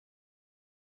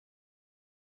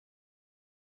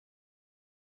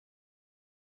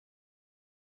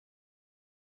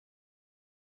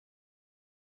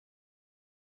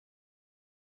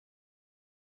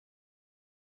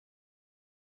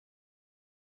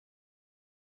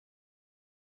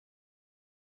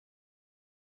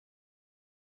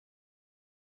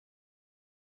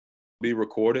be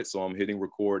recorded, so I'm hitting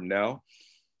record now.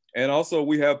 And also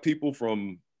we have people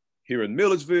from here in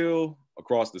Milledgeville,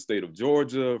 across the state of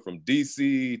Georgia, from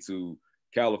DC to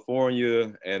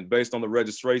California, and based on the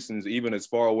registrations, even as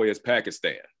far away as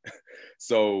Pakistan.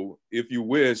 So if you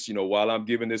wish, while I'm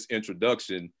giving this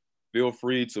introduction, feel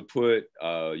free to put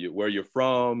where you're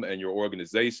from and your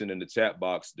organization in the chat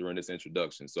box during this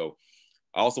introduction. So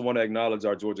I also want to acknowledge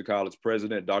our Georgia College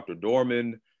president, Dr.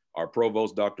 Dorman, our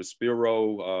provost, Dr.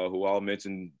 Spiro, who I'll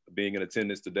mention being in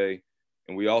attendance today.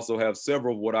 And we also have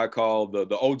several of what I call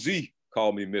the OG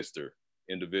call me Mr.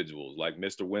 individuals, like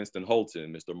Mr. Winston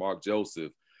Holton, Mr. Mark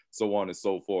Joseph, so on and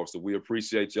so forth. So we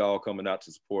appreciate y'all coming out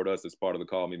to support us as part of the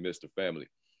Call Me Mr. family.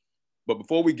 But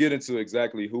before we get into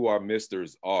exactly who our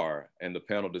Misters are and the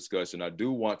panel discussion, I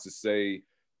do want to say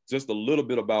just a little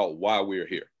bit about why we're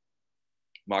here.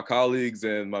 My colleagues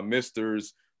and my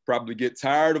Misters probably get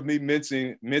tired of me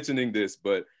mentioning this,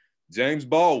 but James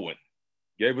Baldwin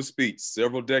gave a speech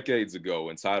several decades ago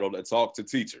entitled A Talk to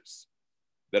Teachers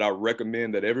that I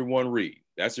recommend that everyone read.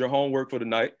 That's your homework for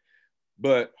tonight.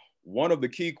 But one of the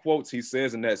key quotes he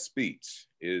says in that speech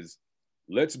is,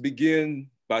 let's begin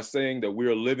by saying that we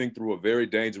are living through a very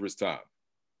dangerous time.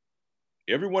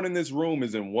 Everyone in this room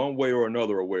is in one way or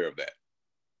another aware of that.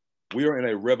 We are in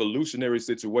a revolutionary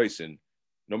situation,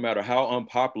 no matter how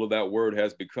unpopular that word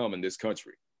has become in this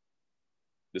country.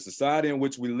 The society in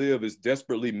which we live is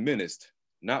desperately menaced,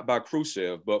 not by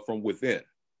Khrushchev, but from within.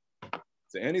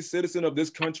 To any citizen of this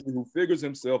country who figures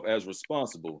himself as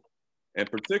responsible, and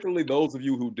particularly those of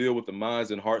you who deal with the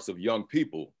minds and hearts of young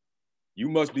people, you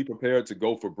must be prepared to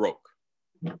go for broke.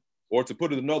 Or to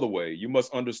put it another way, you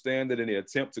must understand that in the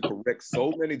attempt to correct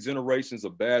so many generations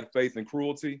of bad faith and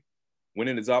cruelty, when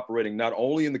it is operating not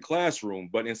only in the classroom,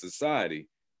 but in society,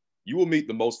 you will meet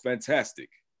the most fantastic,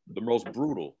 the most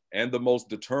brutal, and the most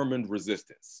determined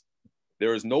resistance.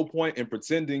 There is no point in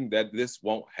pretending that this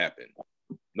won't happen.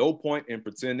 No point in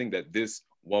pretending that this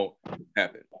won't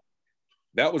happen.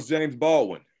 That was James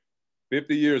Baldwin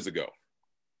 50 years ago.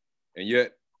 And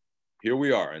yet, here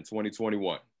we are in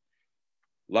 2021.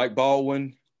 Like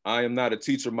Baldwin, I am not a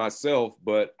teacher myself,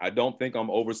 but I don't think I'm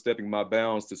overstepping my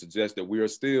bounds to suggest that we are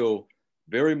still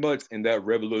very much in that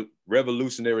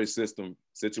revolutionary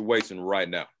situation right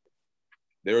now.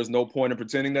 There is no point in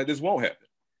pretending that this won't happen.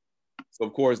 So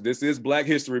of course, this is Black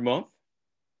History Month,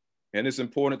 and it's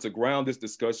important to ground this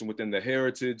discussion within the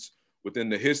heritage, within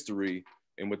the history,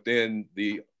 and within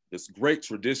this great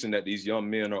tradition that these young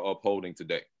men are upholding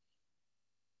today.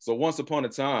 So once upon a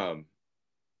time,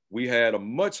 we had a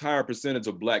much higher percentage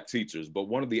of Black teachers, but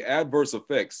one of the adverse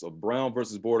effects of Brown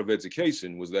versus Board of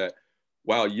Education was that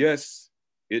while yes,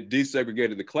 it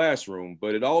desegregated the classroom,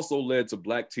 but it also led to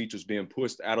Black teachers being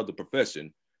pushed out of the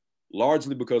profession,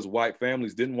 largely because white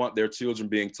families didn't want their children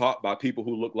being taught by people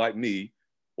who look like me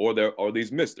or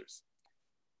these misters.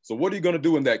 So what are you going to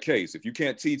do in that case? If you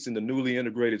can't teach in the newly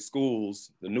integrated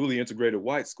schools, the newly integrated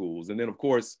white schools, and then of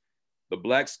course, the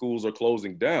Black schools are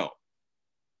closing down,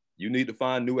 you need to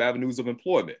find new avenues of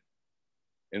employment.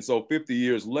 And so 50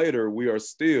 years later, we are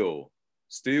still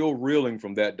reeling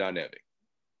from that dynamic.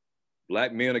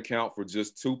 Black men account for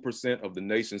just 2% of the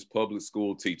nation's public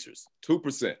school teachers,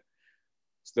 2%.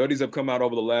 Studies have come out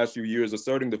over the last few years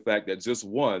asserting the fact that just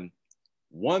one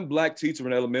Black teacher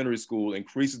in elementary school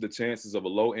increases the chances of a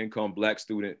low-income Black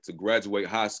student to graduate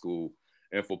high school.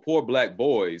 And for poor Black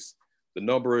boys,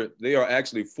 they are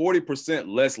actually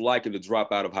 40% less likely to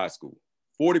drop out of high school.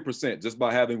 40% just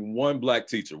by having one Black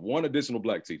teacher, one additional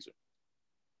Black teacher.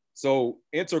 So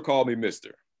enter Call Me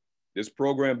Mr. This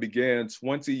program began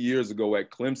 20 years ago at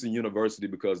Clemson University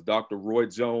because Dr. Roy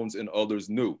Jones and others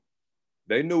knew.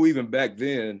 They knew even back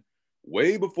then,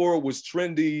 way before it was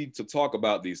trendy to talk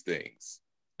about these things,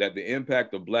 that the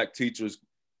impact of Black teachers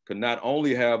could not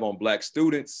only have on Black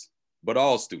students, but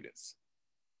all students.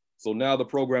 So now the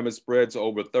program is spread to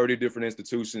over 30 different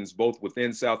institutions, both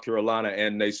within South Carolina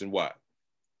and nationwide.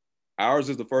 Ours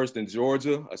is the first in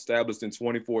Georgia, established in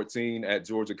 2014 at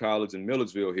Georgia College in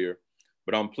Milledgeville here.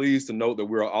 But I'm pleased to note that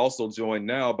we're also joined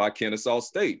now by Kennesaw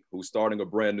State, who's starting a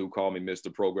brand new Call Me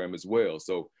Mr. program as well.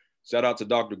 So shout out to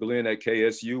Dr. Glenn at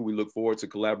KSU. We look forward to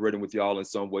collaborating with y'all in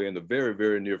some way in the very,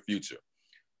 very near future.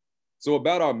 So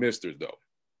about our Misters though,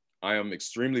 I am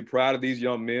extremely proud of these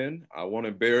young men. I won't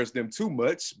embarrass them too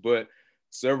much, but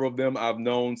several of them I've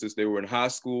known since they were in high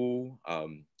school.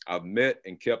 I've met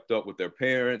and kept up with their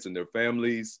parents and their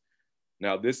families.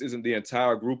 Now, this isn't the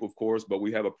entire group, of course, but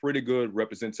we have a pretty good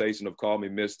representation of Call Me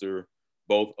Mr.,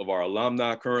 both of our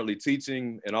alumni currently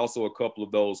teaching and also a couple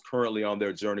of those currently on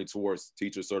their journey towards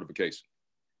teacher certification.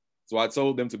 So I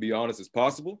told them to be honest as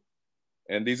possible.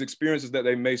 And these experiences that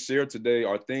they may share today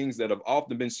are things that have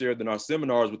often been shared in our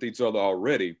seminars with each other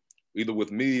already, either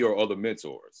with me or other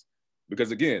mentors.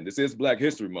 Because again, this is Black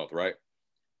History Month, right?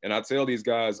 And I tell these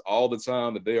guys all the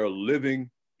time that they are living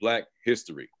Black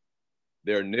history.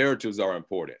 Their narratives are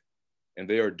important and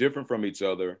they are different from each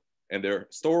other. And their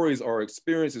stories are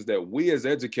experiences that we as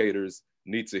educators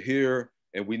need to hear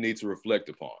and we need to reflect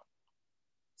upon.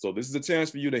 So this is a chance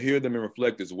for you to hear them and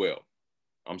reflect as well.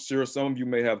 I'm sure some of you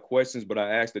may have questions, but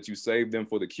I ask that you save them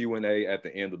for the Q&A at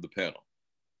the end of the panel.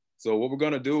 So what we're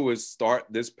gonna do is start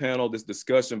this panel, this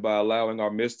discussion by allowing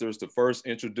our misters to first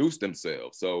introduce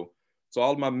themselves. So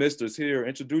all of my misters here,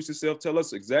 introduce yourself, tell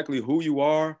us exactly who you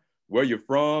are, where you're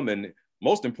from, and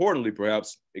most importantly,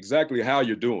 perhaps, exactly how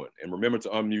you're doing. And remember to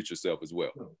unmute yourself as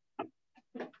well.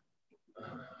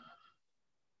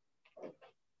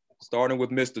 Starting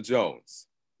with Mr. Jones.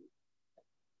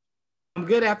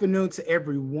 Good afternoon to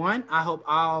everyone. I hope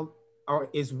all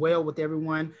is well with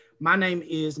everyone. My name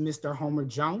is Mr. Homer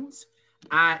Jones.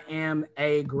 I am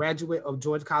a graduate of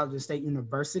Georgia College and State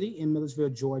University in Milledgeville,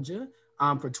 Georgia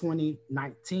for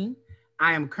 2019.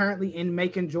 I am currently in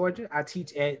Macon, Georgia. I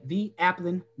teach at the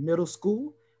Appling Middle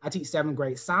School. I teach 7th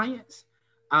grade science.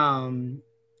 And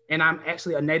I'm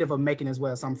actually a native of Macon as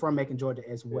well. So I'm from Macon, Georgia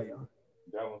as well.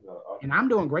 And I'm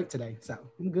doing great today, so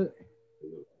I'm good.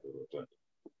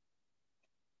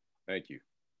 Thank you.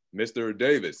 Mr.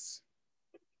 Davis.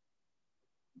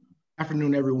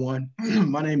 Afternoon, everyone.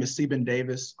 My name is Seben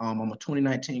Davis. I'm a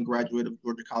 2019 graduate of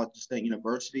Georgia College and State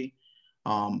University.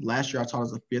 Last year, I taught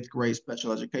as a 5th grade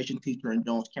special education teacher in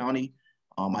Jones County.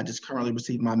 I just currently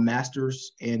received my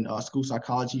master's in school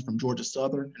psychology from Georgia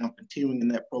Southern, and I'm continuing in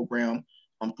that program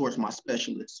towards my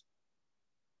specialist.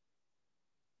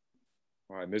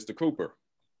 All right, Mr. Cooper.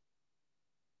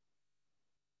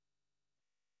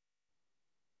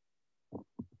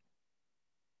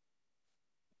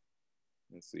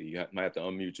 Let's see, you might have to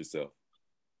unmute yourself.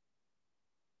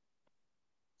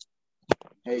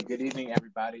 Hey, good evening,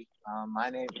 everybody. My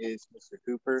name is Mr.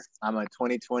 Cooper. I'm a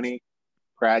 2020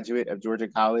 graduate of Georgia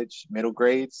College, middle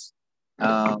grades.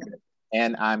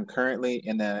 And I'm currently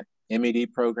in the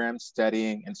MED program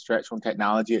studying instructional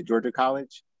technology at Georgia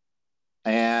College.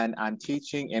 And I'm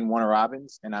teaching in Warner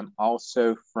Robins, and I'm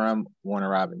also from Warner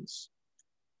Robins.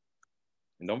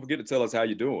 And don't forget to tell us how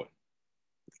you're doing.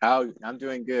 Oh, I'm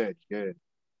doing good, good.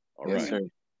 All yes, right.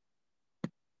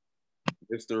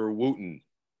 Sir. Mr. Wooten.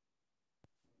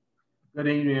 Good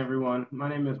evening, everyone. My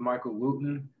name is Michael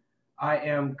Wooten. I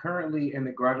am currently in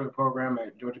the graduate program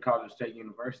at Georgia College and State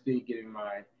University, getting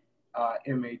my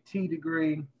MAT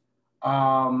degree.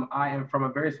 I am from a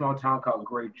very small town called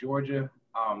Gray, Georgia.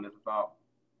 That's about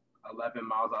 11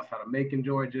 miles outside of Macon,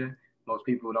 Georgia. Most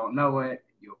people don't know it.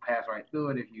 You'll pass right through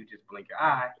it if you just blink your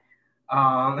eye.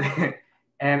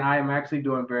 And I am actually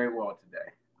doing very well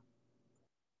today.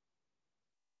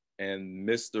 And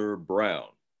Mr. Brown.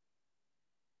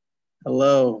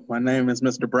 Hello, my name is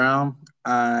Mr. Brown.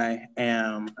 I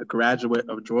am a graduate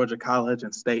of Georgia College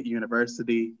and State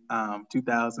University,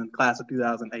 class of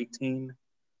 2018.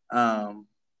 I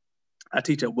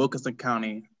teach at Wilkinson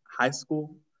County High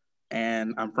School,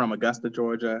 and I'm from Augusta,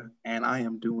 Georgia, and I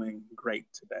am doing great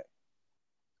today.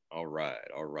 All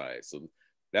right. So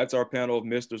that's our panel of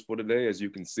misters for today. As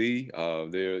you can see,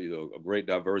 they're a great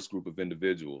diverse group of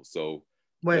individuals. So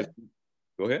wait,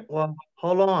 go ahead. Well,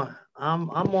 hold on. I'm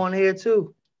on here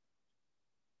too.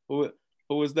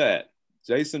 Who is that?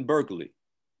 Jason Berkeley.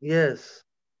 Yes.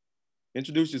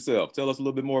 Introduce yourself. Tell us a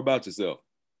little bit more about yourself.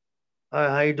 All right,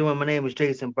 how you doing? My name is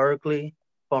Jason Berkeley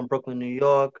from Brooklyn, New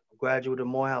York. Graduate of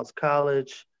Morehouse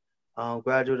College,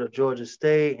 graduate of Georgia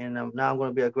State, and now I'm going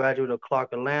to be a graduate of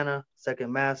Clark Atlanta,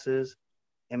 second master's,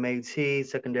 MAT,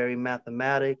 secondary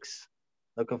mathematics.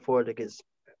 Looking forward to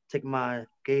take my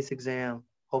GACE exam,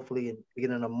 hopefully in the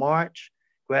beginning of March,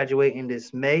 graduating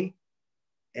this May.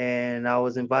 And I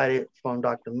was invited from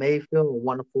Dr. Mayfield, a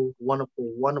wonderful,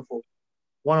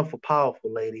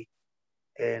 powerful lady,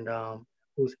 and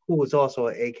who was also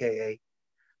an AKA.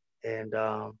 And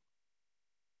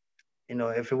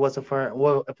if it wasn't for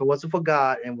her, if it wasn't for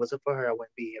God and wasn't for her, I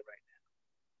wouldn't be here right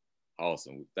now.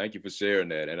 Awesome. Thank you for sharing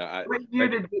that. And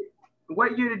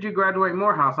what year did you graduate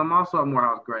Morehouse? I'm also a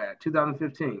Morehouse grad,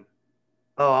 2015.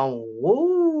 Oh,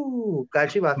 woo!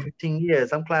 Got you about 15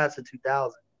 years. I'm class of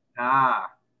 2000.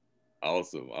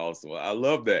 Awesome. I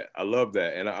love that.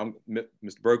 And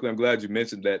Mr. Berkeley, I'm glad you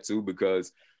mentioned that too,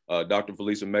 because Dr.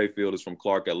 Felicia Mayfield is from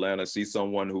Clark, Atlanta. She's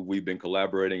someone who we've been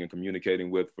collaborating and communicating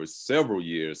with for several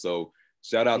years. So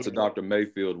shout out to Dr.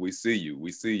 Mayfield. We see you,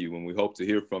 and we hope to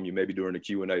hear from you maybe during the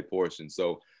Q&A portion.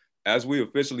 So as we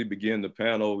officially begin the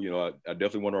panel, I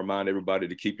definitely want to remind everybody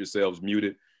to keep yourselves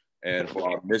muted and for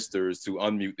our misters to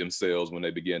unmute themselves when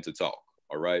they begin to talk,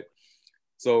 all right?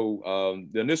 So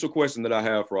the initial question that I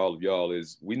have for all of y'all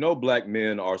is, we know Black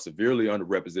men are severely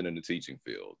underrepresented in the teaching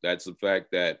field. That's a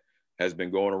fact that has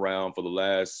been going around for the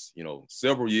last,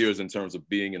 several years in terms of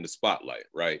being in the spotlight,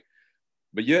 right?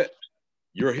 But yet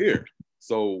you're here.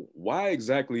 So why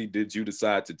exactly did you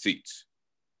decide to teach?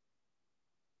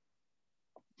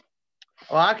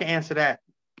 Well, I can answer that.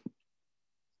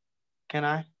 Can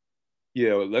I?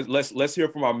 Yeah, let's hear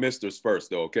from our misters first,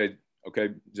 though. Okay,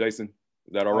 Jason,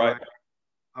 is that all right?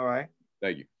 All right.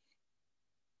 Thank you.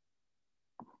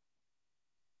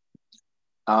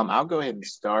 I'll go ahead and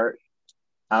start.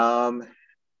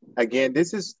 Again,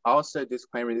 this is also a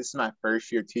disclaimer. This is my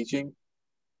first year teaching.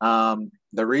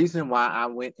 The reason why I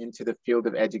went into the field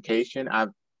of education,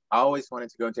 I've always wanted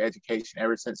to go into education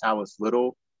ever since I was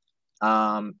little.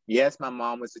 Yes, my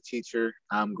mom was a teacher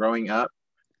growing up,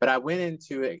 but I went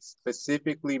into it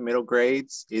specifically middle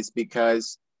grades is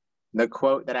because the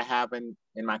quote that I have in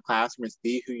my classroom is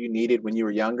 "Be who you needed when you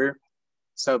were younger."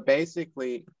 So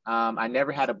basically, I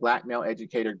never had a Black male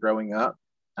educator growing up.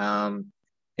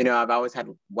 I've always had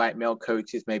white male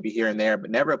coaches maybe here and there,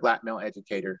 but never a Black male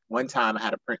educator. One time I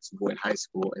had a principal in high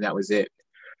school and that was it.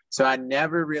 So I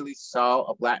never really saw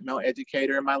a Black male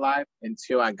educator in my life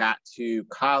until I got to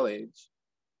college.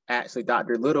 Actually,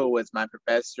 Dr. Little was my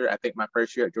professor, I think my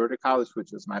first year at Georgia College,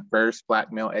 which was my first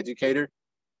Black male educator.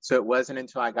 So it wasn't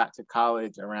until I got to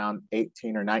college around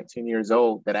 18 or 19 years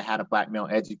old that I had a Black male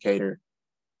educator.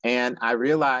 And I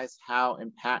realized how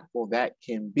impactful that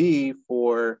can be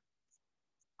for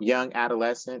young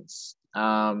adolescents,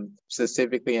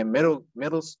 specifically in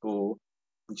middle school,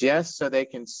 just so they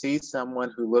can see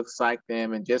someone who looks like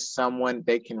them and just someone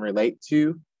they can relate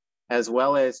to, as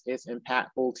well as it's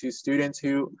impactful to students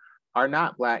who are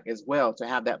not Black as well, to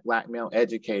have that Black male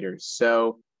educator.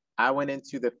 So I went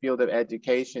into the field of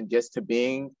education just to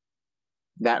being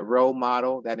that role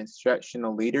model, that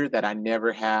instructional leader that I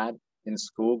never had in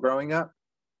school growing up.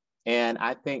 And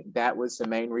I think that was the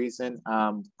main reason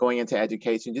going into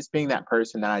education, just being that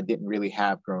person that I didn't really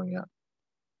have growing up.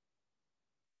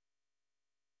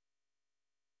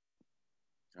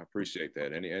 I appreciate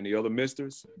that. Any other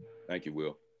misters? Thank you,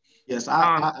 Will. Yes,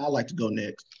 I like to go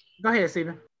next. Go ahead,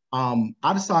 Stephen.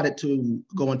 I decided to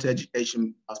go into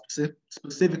education,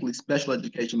 specifically special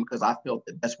education, because I felt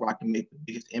that that's where I can make the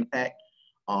biggest impact.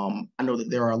 I know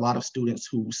that there are a lot of students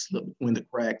who slip between the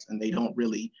cracks and they don't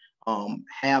really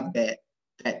have that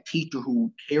teacher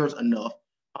who cares enough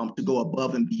to go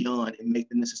above and beyond and make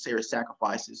the necessary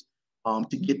sacrifices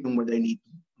to get them where they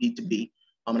need to be.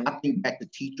 And I think back to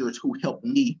teachers who helped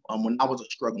me when I was a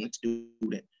struggling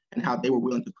student and how they were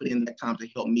willing to put in that time to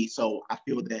help me. So I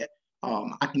feel that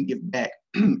I can give back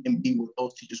and be what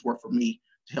those teachers were for me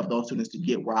to help those students to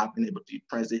get where I've been able to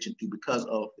transition to because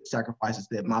of the sacrifices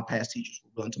that my past teachers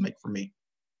were willing to make for me.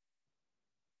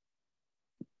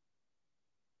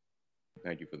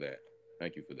 Thank you for that.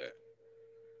 Thank you for that.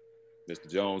 Mr.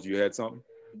 Jones, you had something?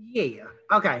 Yeah.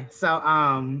 Okay.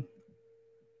 So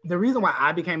the reason why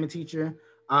I became a teacher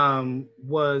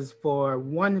was for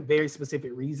one very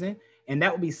specific reason, and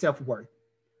that would be self-worth.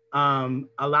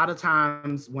 A lot of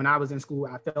times when I was in school,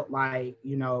 I felt like,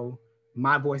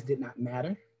 my voice did not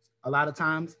matter. A lot of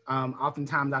times,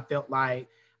 oftentimes I felt like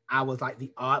I was like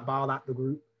the oddball out the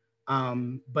group.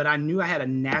 But I knew I had a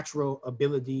natural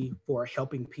ability for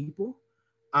helping people.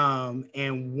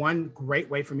 And one great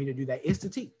way for me to do that is to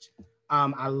teach.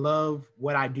 I love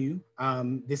what I do.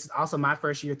 This is also my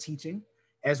first year teaching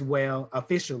as well,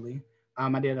 officially.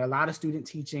 I did a lot of student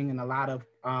teaching and a lot of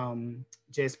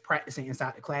just practicing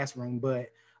inside the classroom,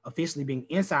 but officially being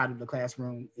inside of the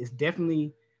classroom is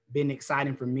definitely been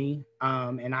exciting for me.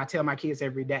 And I tell my kids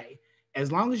every day,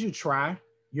 as long as you try,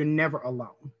 you're never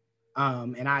alone.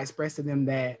 And I express to them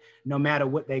that no matter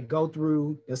what they go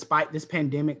through, despite this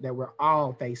pandemic that we're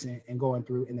all facing and going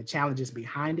through and the challenges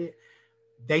behind it,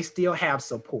 they still have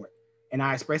support. And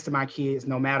I express to my kids,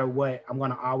 no matter what, I'm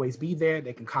going to always be there.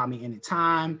 They can call me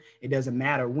anytime. It doesn't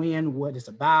matter when, what it's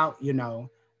about,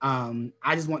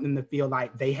 I just want them to feel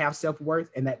like they have self-worth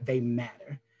and that they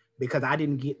matter, because I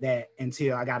didn't get that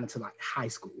until I got into like high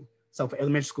school. So for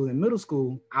elementary school and middle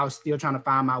school, I was still trying to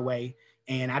find my way,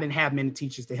 and I didn't have many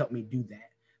teachers to help me do that.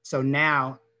 So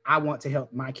now I want to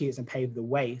help my kids and pave the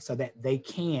way so that they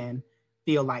can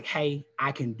feel like, hey,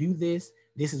 I can do this.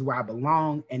 This is where I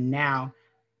belong. And now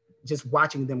just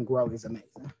watching them grow is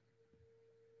amazing.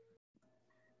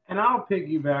 And I'll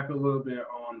piggyback a little bit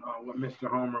on what Mr.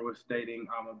 Homer was stating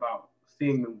about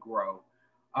seeing them grow.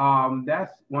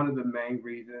 That's one of the main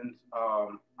reasons.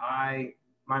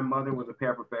 My mother was a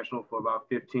paraprofessional for about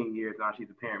 15 years. Now she's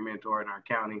a parent mentor in our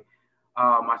county.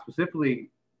 I specifically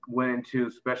went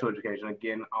into special education.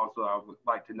 Again, also, I would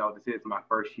like to know this is my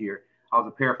first year. I was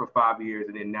a para for 5 years,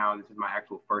 and then now this is my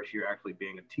actual first year actually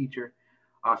being a teacher,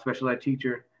 special ed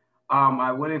teacher.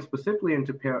 I went in specifically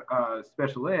into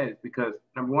special ed because,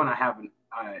 number one, I have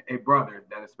a brother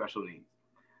that is special needs.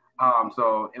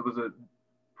 So it was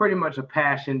pretty much a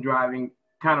passion driving,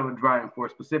 kind of a driving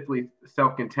force, specifically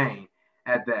self-contained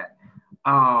at that.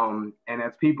 And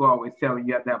as people always tell you,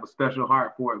 you have to have a special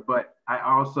heart for it, but I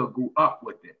also grew up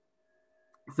with it.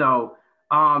 So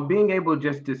being able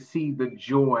just to see the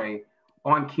joy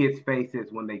on kids'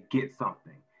 faces when they get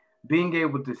something, being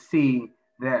able to see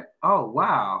that, oh,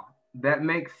 wow, that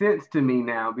makes sense to me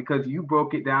now because you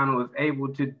broke it down and was able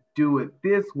to do it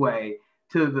this way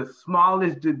to the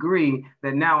smallest degree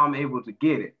that now I'm able to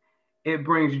get it. It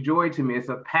brings joy to me. It's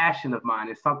a passion of mine.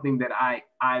 It's something that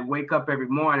I wake up every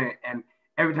morning and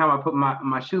every time I put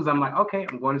my shoes, I'm like, okay,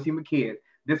 I'm going to see my kids.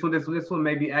 This one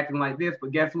may be acting like this,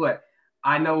 but guess what?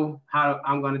 I know how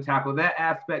I'm going to tackle that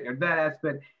aspect or that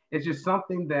aspect. It's just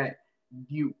something that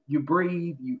you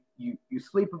breathe, you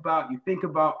sleep about, you think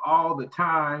about all the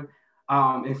time.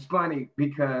 It's funny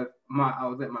because I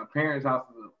was at my parents' house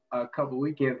a couple of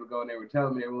weekends ago, and they were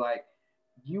telling me, they were like,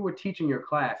 you were teaching your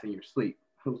class in your sleep.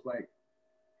 I was like,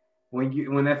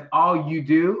 when that's all you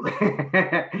do,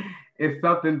 it's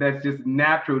something that's just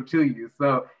natural to you.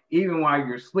 So even while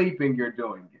you're sleeping, you're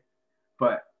doing it.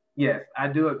 But yes, I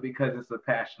do it because it's a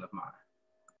passion of mine.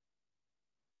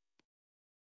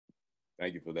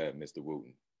 Thank you for that, Mr.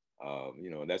 Wooten.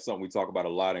 And that's something we talk about a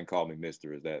lot in Call Me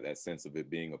Mister, is that sense of it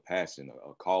being a passion,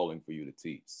 a calling for you to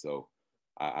teach. So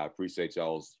I appreciate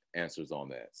y'all's answers on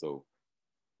that. So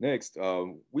next,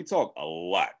 we talk a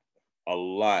lot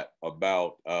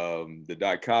about the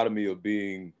dichotomy of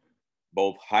being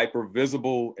both hyper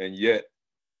visible and yet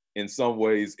in some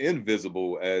ways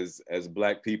invisible as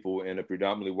Black people in a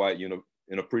predominantly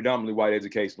white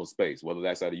educational space, whether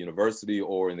that's at a university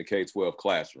or in the K-12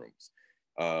 classrooms.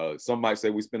 Some might say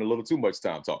we spend a little too much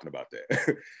time talking about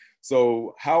that.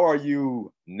 So how are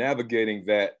you navigating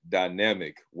that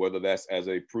dynamic, whether that's as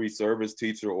a pre-service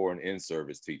teacher or an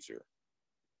in-service teacher?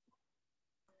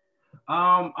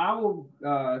 I will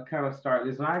kind of start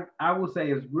this. And I will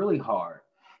say it's really hard.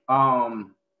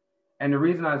 And the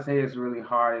reason I say it's really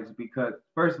hard is because,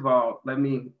 first of all, let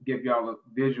me give y'all a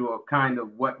visual of kind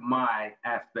of what my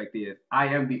aspect is. I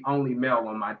am the only male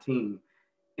on my team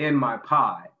in my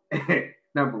pod,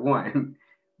 number one.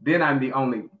 Then I'm the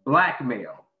only Black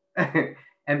male.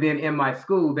 And then in my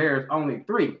school, there's only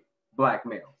 3 Black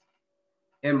males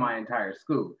in my entire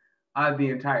school. The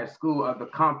entire school of the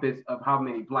compass of how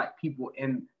many Black people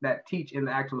that teach in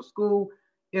the actual school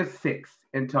is 6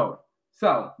 in total.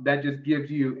 So that just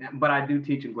gives you, but I do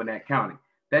teach in Gwinnett County.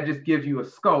 That just gives you a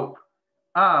scope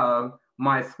of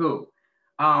my school.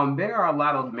 There are a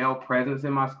lot of male presence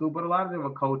in my school, but a lot of them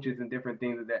are coaches and different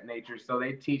things of that nature. So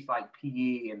they teach like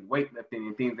PE and weightlifting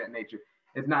and things of that nature.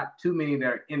 It's not too many that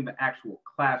are in the actual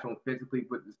classroom physically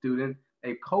with the students.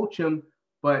 They coach them,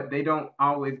 but they don't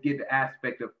always get the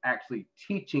aspect of actually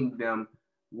teaching them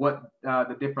what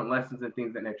the different lessons and things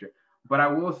of that nature. But I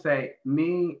will say,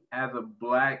 me as a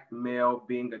Black male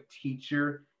being a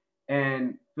teacher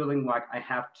and feeling like I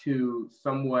have to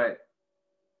somewhat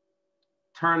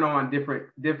turn on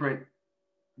different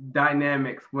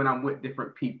dynamics when I'm with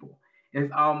different people.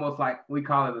 It's almost like we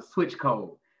call it a switch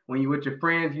code. When you're with your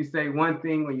friends, you say one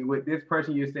thing. When you're with this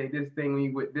person, you say this thing. When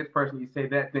you're with this person, you say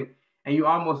that thing. And you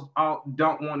almost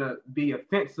don't want to be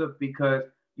offensive because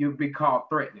you'll be called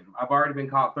threatening. I've already been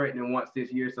called threatening once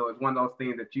this year. So it's one of those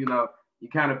things that, you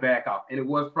kind of back off. And it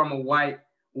was from a white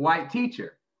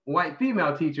teacher, white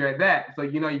female teacher at that. So,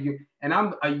 and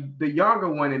I'm the younger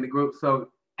one in the group. So,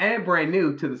 and brand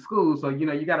new to the school. So,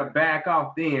 you got to back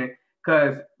off then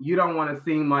because you don't want to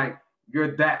seem like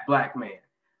you're that Black man.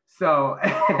 So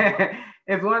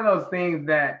it's one of those things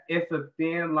that it's a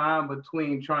thin line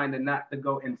between trying to not to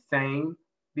go insane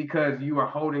because you are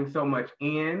holding so much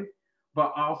in,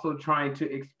 but also trying to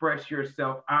express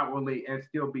yourself outwardly and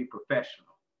still be professional.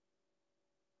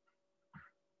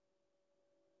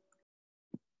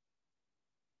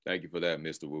 Thank you for that,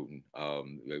 Mr. Wooten.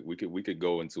 We could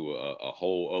go into a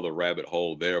whole other rabbit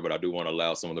hole there, but I do want to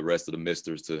allow some of the rest of the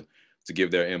misters to give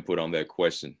their input on that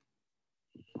question.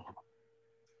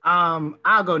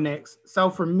 I'll go next. So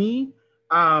for me,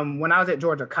 when I was at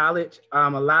Georgia College, a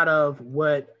lot of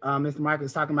what Mr. Michael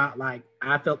is talking about, like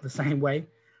I felt the same way.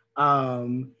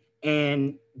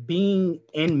 And being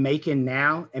in Macon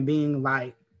now and being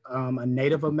like a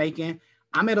native of Macon,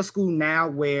 I'm at a school now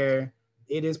where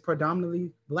it is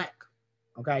predominantly Black.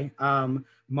 Okay.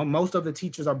 Most of the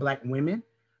teachers are Black women.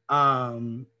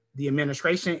 The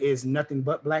administration is nothing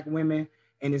but Black women,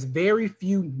 and it's very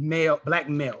few Black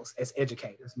males as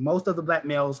educators. Most of the Black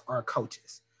males are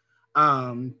coaches.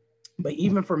 But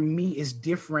even for me, it's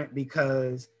different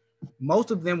because most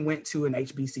of them went to an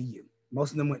HBCU.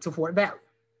 Most of them went to Fort Valley.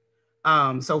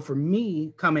 So for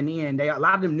me coming in, a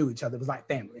lot of them knew each other. It was like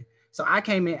family. So I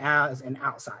came in as an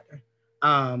outsider,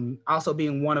 also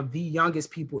being one of the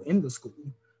youngest people in the school.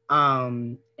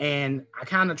 And I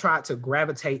kind of tried to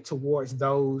gravitate towards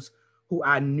those who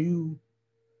I knew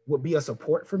would be a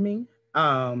support for me.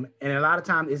 And a lot of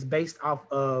times it's based off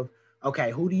of,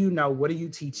 okay, who do you know? What are you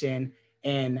teaching?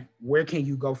 And where can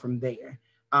you go from there?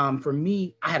 For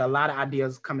me, I had a lot of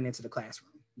ideas coming into the classroom.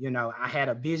 I had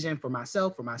a vision for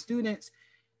myself, for my students,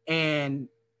 and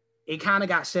it kind of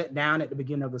got shut down at the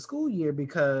beginning of the school year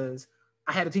because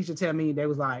I had a teacher tell me, they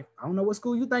was like, I don't know what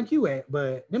school you think you at,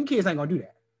 but them kids ain't gonna do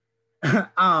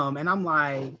that. And I'm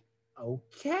like,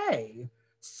 okay,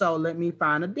 so let me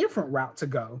find a different route to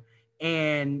go.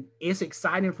 And it's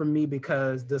exciting for me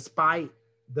because despite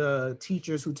the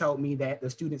teachers who told me that the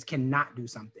students cannot do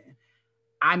something,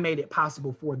 I made it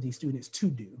possible for these students to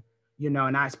do.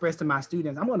 And I expressed to my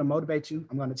students, I'm going to motivate you.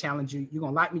 I'm going to challenge you. You're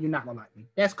going to like me. You're not going to like me.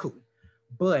 That's cool.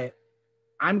 But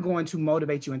I'm going to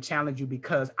motivate you and challenge you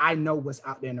because I know what's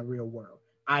out there in the real world.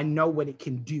 I know what it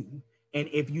can do. And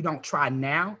if you don't try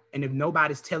now, and if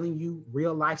nobody's telling you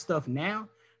real life stuff now,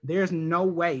 there's no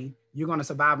way you're going to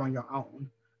survive on your own.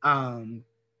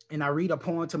 And I read a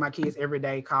poem to my kids every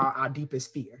day called Our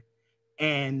Deepest Fear.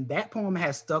 And that poem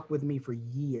has stuck with me for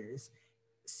years,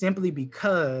 simply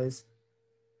because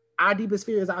our deepest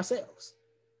fear is ourselves.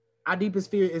 Our deepest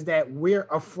fear is that we're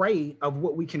afraid of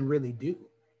what we can really do.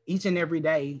 Each and every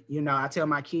day, I tell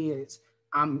my kids,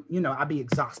 I be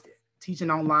exhausted teaching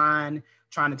online,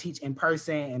 trying to teach in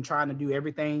person, and trying to do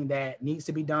everything that needs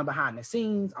to be done behind the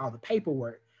scenes, all the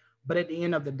paperwork. But at the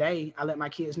end of the day, I let my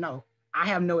kids know I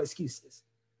have no excuses.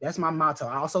 That's my motto.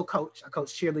 I also coach. I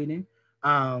coach cheerleading.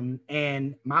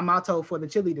 And my motto for the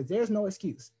cheerleaders, there's no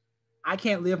excuse. I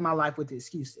can't live my life with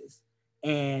excuses.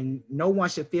 And no one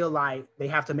should feel like they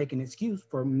have to make an excuse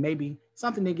for maybe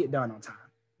something to get done on time.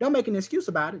 Don't make an excuse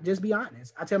about it. Just be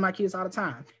honest. I tell my kids all the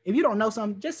time, if you don't know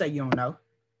something, just say you don't know.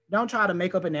 Don't try to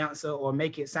make up an answer or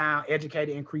make it sound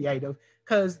educated and creative,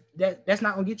 because that's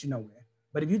not gonna get you nowhere.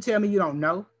 But if you tell me you don't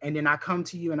know, and then I come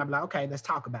to you and I'm like, okay, let's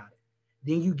talk about it.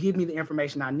 Then you give me the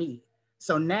information I need.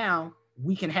 So now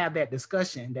we can have that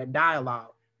discussion, that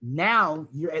dialogue. Now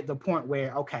you're at the point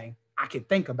where, okay, I can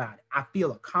think about it. I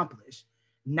feel accomplished.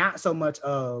 Not so much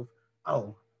of,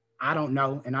 oh, I don't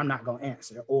know and I'm not going to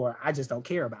answer, or I just don't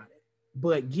care about it.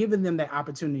 But giving them that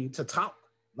opportunity to talk,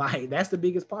 like that's the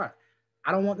biggest part.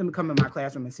 I don't want them to come in my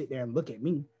classroom and sit there and look at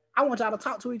me. I want y'all to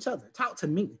talk to each other, talk to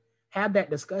me, have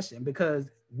that discussion, because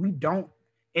we don't,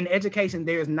 in education,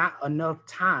 there's not enough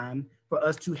time for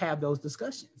us to have those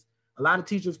discussions. A lot of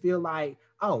teachers feel like,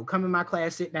 oh, come in my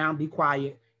class, sit down, be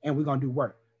quiet, and we're going to do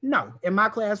work. No, in my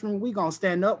classroom, we're going to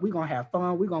stand up, we're going to have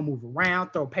fun, we're going to move around,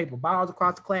 throw paper balls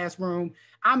across the classroom.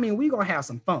 I mean, we're going to have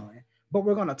some fun, but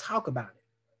we're going to talk about it.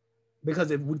 Because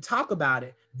if we talk about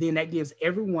it, then that gives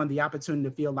everyone the opportunity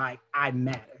to feel like I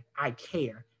matter, I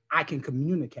care, I can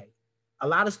communicate. A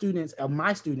lot of students, of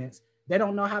my students, they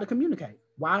don't know how to communicate.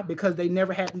 Why? Because they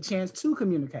never had the chance to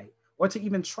communicate or to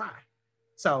even try.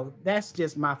 So that's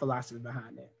just my philosophy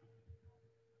behind that.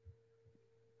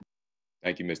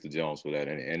 Thank you, Mr. Jones, for that.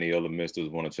 Any other misters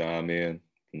want to chime in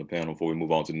from the panel before we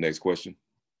move on to the next question?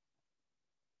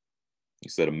 You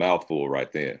said a mouthful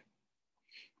right there.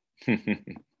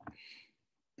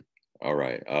 All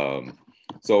right.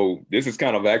 So this is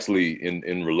kind of actually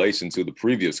in relation to the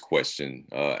previous question.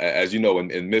 As you know, in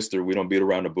Mr., we don't beat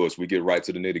around the bush. We get right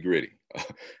to the nitty gritty.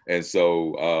 And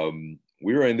so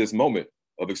we're in this moment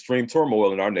of extreme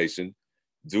turmoil in our nation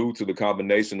due to the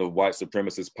combination of white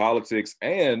supremacist politics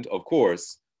and, of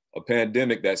course, a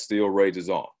pandemic that still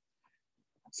rages on.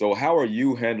 So how are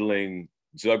you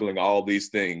juggling all these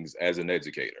things as an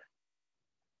educator?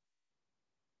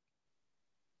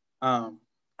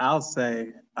 I'll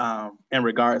say, in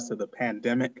regards to the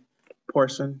pandemic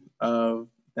portion of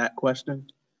that question,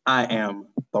 I am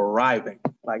thriving.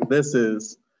 Like this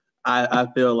is, I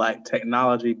feel like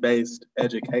technology-based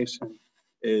education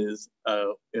is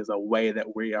a way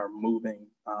that we are moving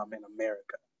in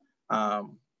America.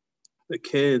 The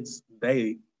kids,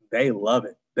 they love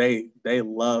it. They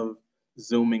love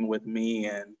Zooming with me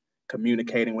and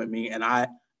communicating with me. And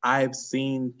I've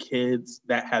seen kids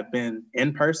that have been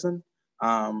in person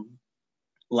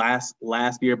last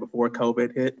year before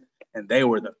COVID hit, and they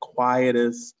were the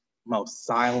quietest, most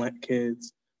silent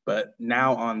kids. But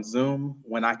now on Zoom,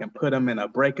 when I can put them in a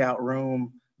breakout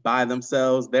room by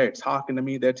themselves, they're talking to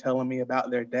me, they're telling me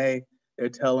about their day, they're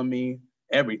telling me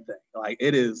everything. Like,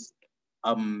 it is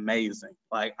amazing.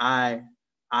 Like, I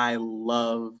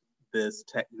love this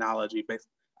technology.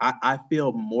 I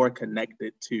feel more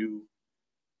connected to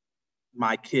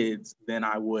my kids than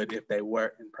I would if they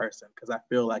were in person, because I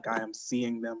feel like I am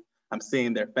seeing them. I'm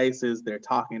seeing their faces. They're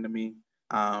talking to me.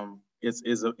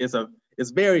 It's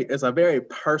a very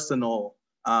personal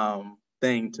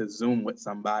thing to Zoom with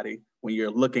somebody when you're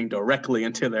looking directly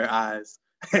into their eyes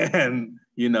and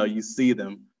you see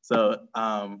them. So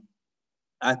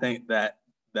I think that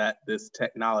this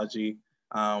technology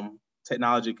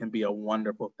can be a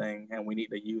wonderful thing, and we need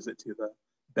to use it to the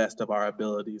best of our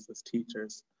abilities as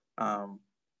teachers.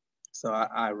 So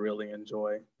I really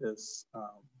enjoy this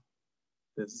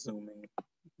Zooming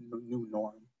new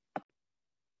norm.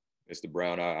 Mr.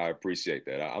 Brown, I appreciate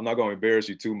that. I'm not going to embarrass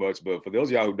you too much, but for those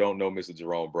of y'all who don't know Mr.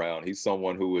 Jerome Brown, he's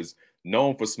someone who is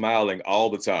known for smiling all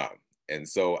the time. And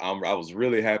so I was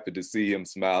really happy to see him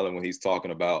smiling when he's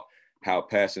talking about how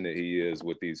passionate he is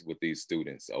with these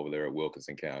students over there at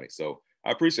Wilkinson County. So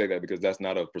I appreciate that, because that's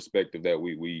not a perspective that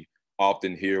we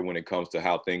often hear when it comes to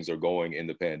how things are going in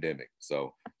the pandemic.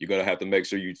 So you're going to have to make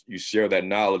sure you share that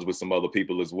knowledge with some other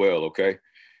people as well, okay?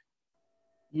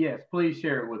 Yes, please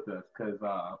share it with us, because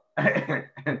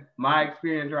my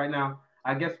experience right now,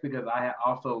 I guess because I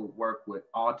also work with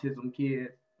autism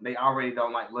kids, they already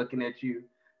don't like looking at you.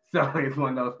 So it's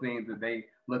one of those things that they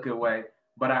look away.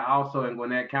 But I also, in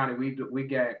Gwinnett County,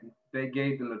 they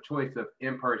gave them the choice of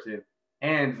in-person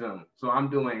and Zoom. So I'm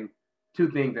doing two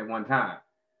things at one time.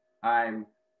 I'm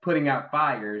putting out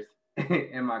fires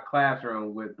in my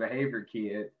classroom with behavior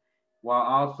kids while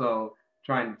also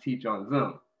trying to teach on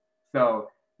Zoom. So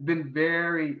it's been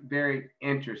very, very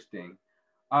interesting.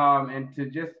 And to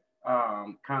just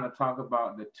kind of talk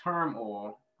about the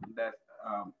turmoil that's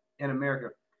in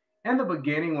America. In the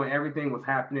beginning, when everything was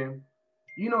happening,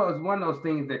 it was one of those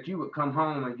things that you would come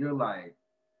home and you're like,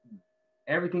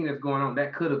 everything that's going on,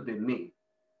 that could have been me.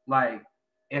 Like,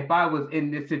 if I was in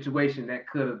this situation, that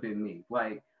could have been me.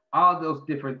 Like, all those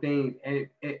different things, and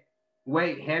it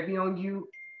weighed heavy on you,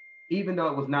 even though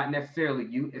it was not necessarily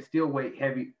you, it still weighed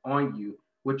heavy on you,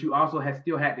 which you also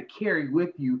still had to carry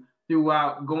with you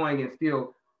throughout going and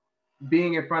still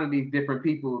being in front of these different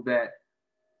people that,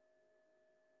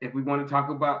 if we want to talk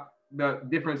about the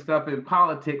different stuff in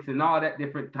politics and all that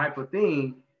different type of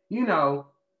thing, and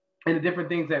the different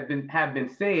things that have been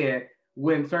said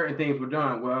when certain things were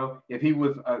done. Well, if he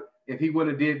would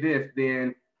have did this,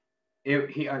 then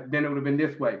it would have been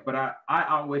this way. But I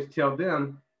always tell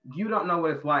them, you don't know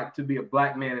what it's like to be a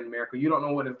Black man in America. You don't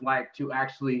know what it's like to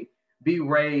actually be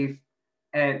raised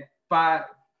at five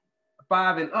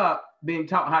and up, being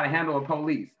taught how to handle a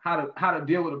police, how to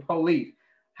deal with a police,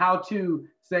 how to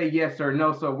say yes or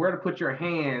no, so where to put your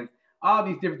hands, all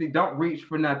these different things, don't reach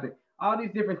for nothing, all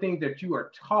these different things that you are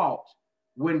taught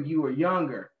when you were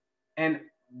younger. And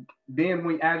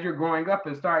then as you're growing up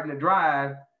and starting to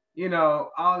drive,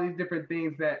 all these different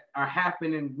things that are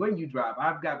happening when you drive.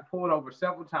 I've got pulled over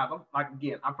several times.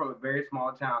 I'm from a very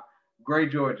small town, Gray,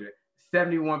 Georgia,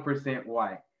 71%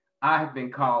 white. I have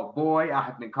been called boy. I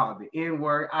have been called the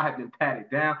N-word. I have been patted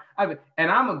down.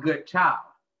 And I'm a good child.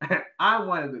 I'm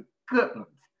one of the good ones.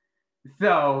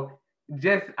 So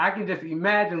I can just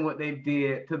imagine what they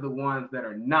did to the ones that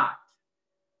are not.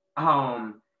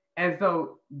 And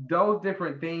so those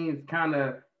different things kind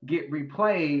of get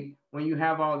replayed when you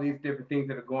have all these different things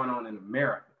that are going on in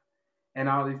America, and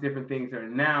all these different things that are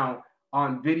now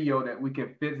on video that we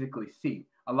can physically see.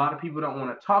 A lot of people don't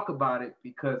want to talk about it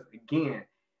because, again,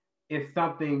 it's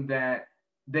something that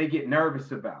they get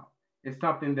nervous about. It's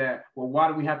something that, well, why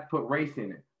do we have to put race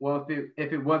in it? Well,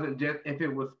 if it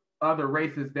was other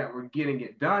races that were getting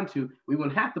it done to, we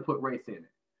wouldn't have to put race in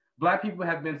it. Black people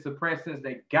have been suppressed since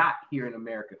they got here in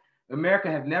America.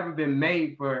 America has never been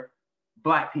made for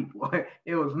Black people.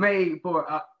 It was made for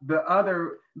the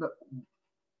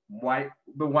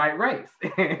white race.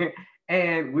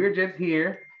 And we're just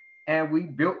here, and we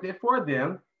built it for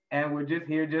them, and we're just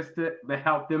here just to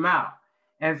help them out.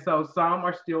 And so some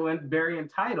are still very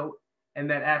entitled in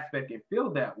that aspect and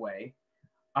feel that way.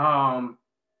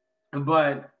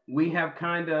 But we have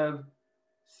kind of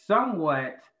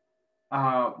somewhat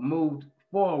moved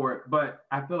forward, but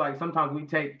I feel like sometimes we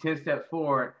take 10 steps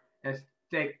forward and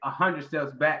take 100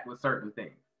 steps back with certain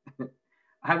things.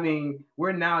 I mean,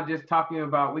 we're now just talking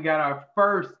about, we got our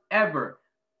first ever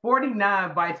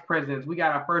 49 vice presidents. We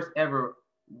got our first ever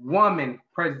woman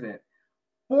president.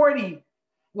 45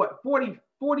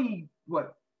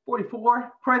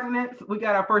 44 presidents. We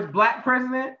got our first Black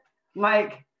president.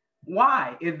 Like,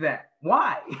 why is that?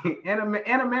 Why? In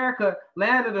America,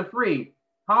 land of the free,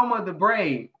 home of the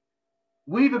brave,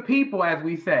 we the people, as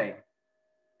we say,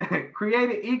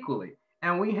 created equally.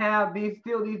 And we have these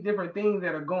different things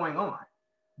that are going on.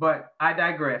 But I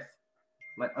digress.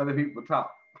 Let other people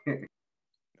talk.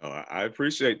 I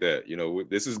appreciate that. You know,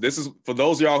 this is for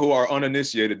those of y'all who are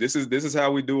uninitiated. This is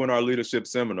how we do in our leadership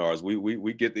seminars.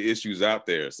 We get the issues out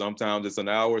there. Sometimes it's an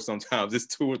hour, sometimes it's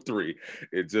 2 or 3.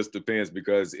 It just depends,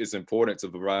 because it's important to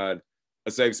provide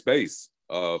a safe space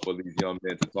for these young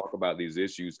men to talk about these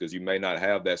issues, because you may not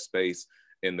have that space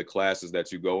in the classes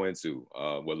that you go into,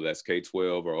 whether that's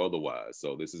K-12 or otherwise.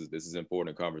 So this is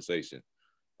important conversation.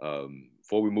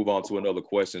 Before we move on to another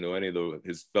question, do any of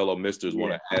his fellow misters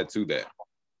want to add to that?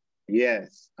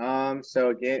 Yes. So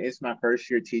again, it's my first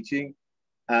year teaching.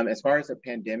 As far as the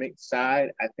pandemic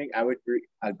side, I think I would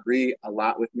agree a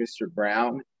lot with Mr.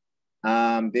 Brown.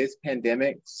 This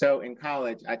pandemic, so in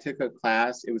college, I took a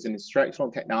class. It was an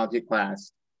instructional technology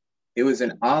class. It was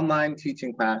an online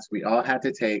teaching class we all had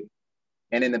to take.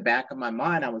 And in the back of my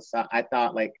mind, I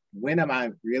thought, like, when am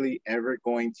I really ever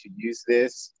going to use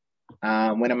this?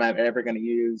 When am I ever going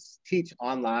to teach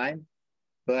online?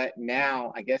 But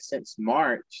now, I guess since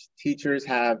March, teachers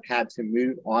have had to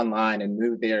move online and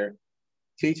move their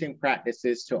teaching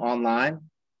practices to online.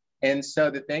 And so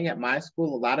the thing at my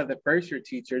school, a lot of the first year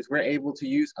teachers were able to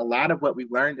use a lot of what we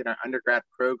learned in our undergrad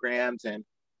programs and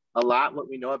a lot what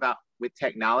we know about with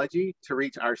technology to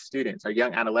reach our students, our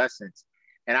young adolescents.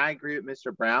 And I agree with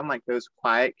Mr. Brown, like those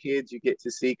quiet kids you get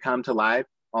to see come to life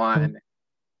on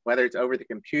whether it's over the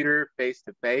computer, face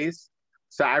to face.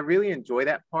 So I really enjoy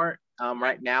that part.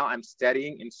 Right now, I'm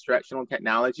studying instructional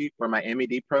technology for my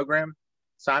MED program.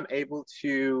 So I'm able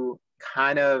to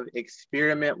kind of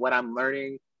experiment what I'm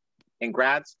learning in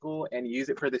grad school and use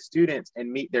it for the students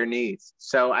and meet their needs.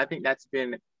 So I think that's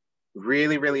been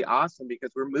really, really awesome, because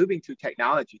we're moving to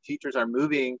technology. Teachers are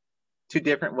moving to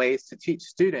different ways to teach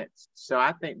students. So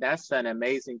I think that's an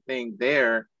amazing thing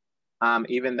there,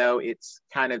 even though it's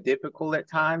kind of difficult at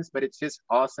times, but it's just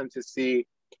awesome to see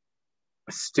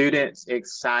students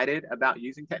excited about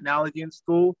using technology in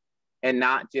school and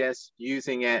not just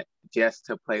using it just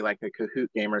to play like a Kahoot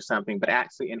game or something, but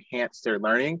actually enhance their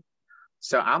learning.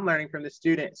 So I'm learning from the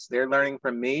students, they're learning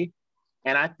from me.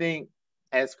 And I think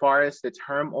as far as the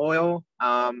turmoil,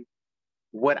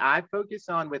 what I focus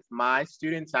on with my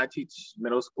students, I teach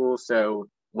middle school, so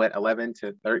 11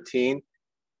 to 13.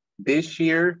 This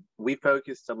year, we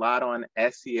focused a lot on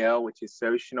SEL, which is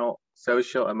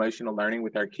social emotional learning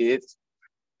with our kids.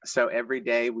 So every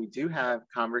day we do have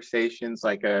conversations,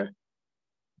 like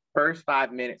first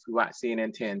 5 minutes, we watch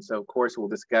CNN 10. So of course we'll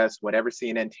discuss whatever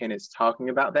CNN 10 is talking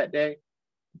about that day.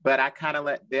 But I kind of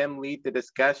let them lead the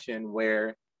discussion,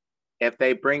 where if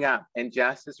they bring up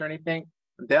injustice or anything,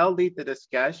 they'll lead the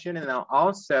discussion, and they'll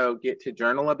also get to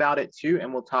journal about it too.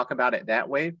 And we'll talk about it that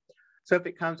way. So if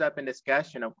it comes up in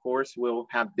discussion, of course, we'll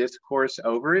have discourse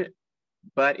over it,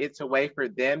 but it's a way for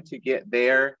them to get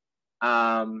their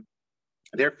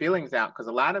feelings out.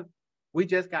 Because we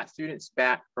just got students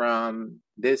back from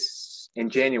this in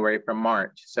January, from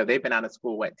March. So they've been out of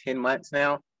school, 10 months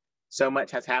now? So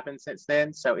much has happened since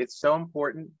then. So it's so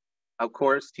important, of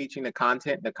course, teaching the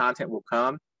content will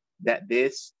come, that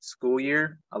this school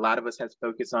year, a lot of us has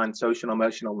focused on social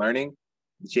emotional learning,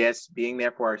 just being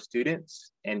there for our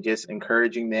students and just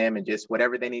encouraging them and just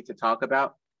whatever they need to talk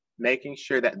about, making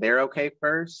sure that they're okay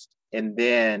first, and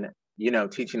then,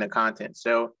 teaching the content.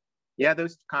 So yeah,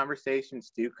 those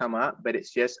conversations do come up, but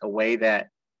it's just a way that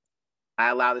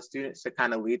I allow the students to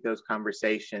kind of lead those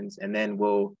conversations, and then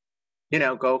we'll,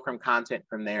 go from content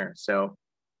from there. So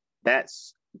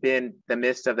that's been the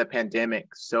midst of the pandemic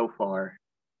so far.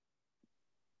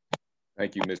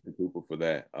 Thank you, Mr. Cooper, for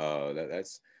that.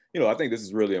 That's, I think this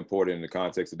is really important in the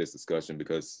context of this discussion,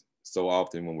 because so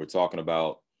often when we're talking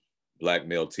about Black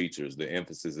male teachers, the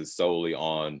emphasis is solely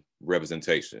on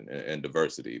representation and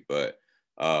diversity, but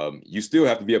you still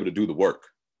have to be able to do the work.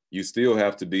 You still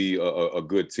have to be a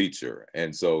good teacher.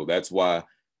 And so that's why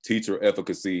teacher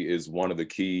efficacy is one of the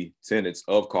key tenets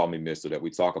of Call Me Mister that we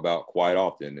talk about quite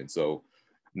often. And so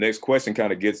next question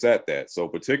kind of gets at that. So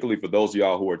particularly for those of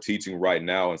y'all who are teaching right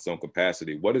now in some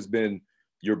capacity, what has been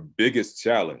your biggest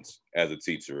challenge as a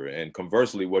teacher? And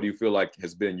conversely, what do you feel like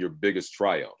has been your biggest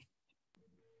triumph?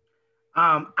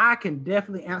 I can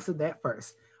definitely answer that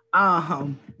first.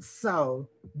 So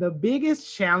the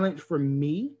biggest challenge for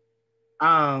me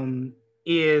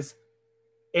is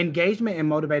engagement and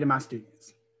motivating my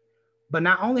students. But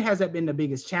not only has that been the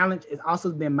biggest challenge, it's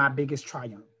also been my biggest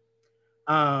triumph.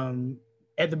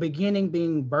 at the beginning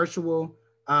being virtual.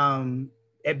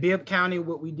 At Bibb County,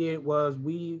 what we did was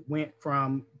we went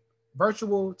from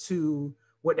virtual to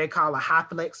what they call a high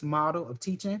flex model of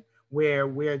teaching, where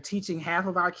we're teaching half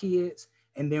of our kids,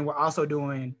 and then we're also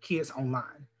doing kids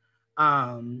online.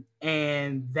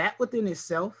 And that within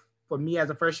itself, for me as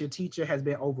a first year teacher, has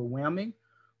been overwhelming,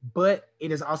 but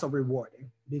it is also rewarding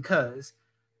because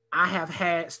I have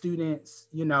had students,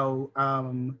 you know,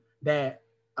 that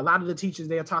a lot of the teachers,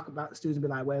 they'll talk about the students and be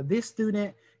like, well, this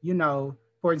student, you know,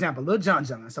 for example, Lil John.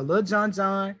 So Lil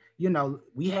John, you know,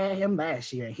 we had him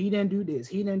last year and he didn't do this,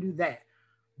 he didn't do that.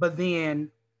 But then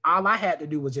all I had to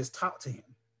do was just talk to him.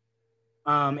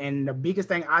 And the biggest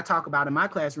thing I talk about in my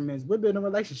classroom is we're building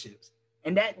relationships.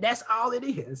 And that's all it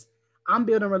is. I'm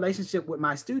building a relationship with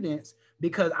my students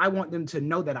because I want them to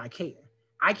know that I care.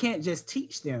 I can't just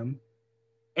teach them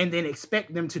and then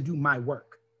expect them to do my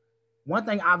work. One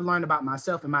thing I've learned about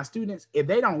myself and my students, if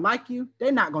they don't like you,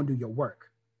 they're not going to do your work.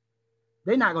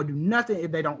 They're not going to do nothing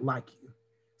if they don't like you.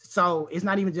 So it's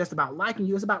not even just about liking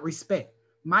you, it's about respect.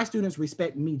 My students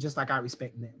respect me just like I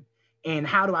respect them. And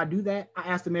how do I do that? I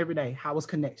ask them every day, how was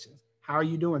connections? How are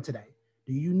you doing today?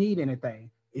 Do you need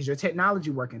anything? Is your technology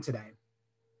working today?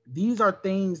 These are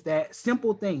things that,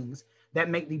 simple things that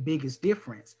make the biggest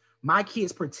difference. My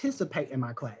kids participate in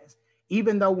my class.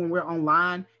 Even though when we're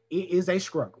online, it is a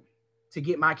struggle to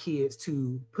get my kids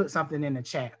to put something in the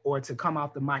chat or to come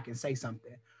off the mic and say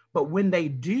something. But when they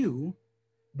do,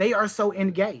 they are so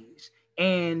engaged.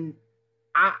 And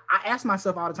I ask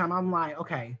myself all the time, I'm like,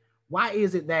 okay, why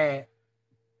is it that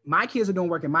my kids are doing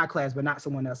work in my class, but not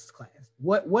someone else's class?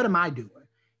 What am I doing?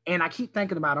 And I keep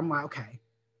thinking about it. I'm like, okay,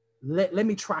 let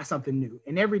me try something new.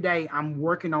 And every day I'm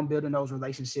working on building those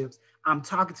relationships. I'm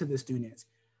talking to the students.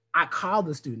 I call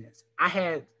the students. I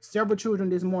had several children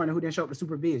this morning who didn't show up to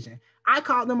supervision. I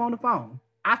called them on the phone.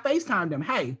 I FaceTimed them.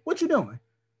 Hey, what you doing?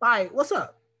 Like, what's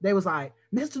up? They was like,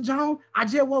 Mr. Jones, I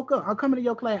just woke up. I'm coming to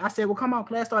your class. I said, well, come on,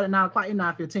 class started at 9 o'clock, it's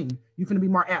 9:15. You're going to be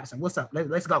more absent. What's up?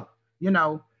 Let's go. You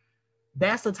know,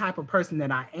 that's the type of person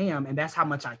that I am, and that's how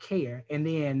much I care. And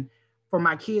then for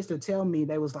my kids to tell me,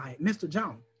 they was like, Mr.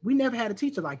 Jones, we never had a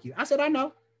teacher like you. I said, I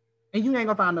know. And you ain't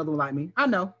going to find another one like me. I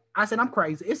know. I said, I'm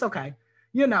crazy. It's okay.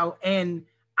 You know, and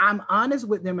I'm honest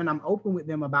with them and I'm open with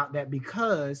them about that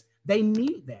because they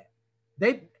need that.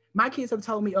 My kids have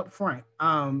told me up front,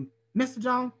 Mr.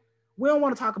 Jones, we don't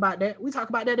want to talk about that. We talk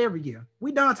about that every year.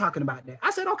 We done talking about that.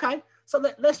 I said, okay, so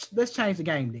let's change the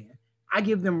game then. I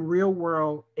give them real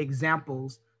world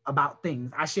examples about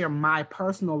things. I share my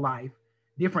personal life,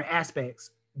 different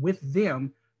aspects with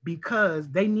them because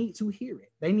they need to hear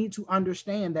it. They need to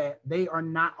understand that they are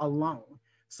not alone.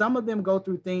 Some of them go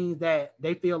through things that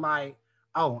they feel like,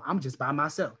 oh, I'm just by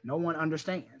myself. No one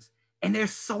understands. And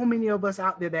there's so many of us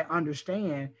out there that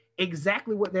understand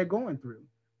exactly what they're going through.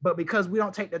 But because we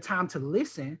don't take the time to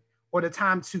listen or the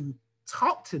time to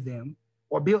talk to them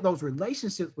or build those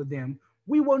relationships with them,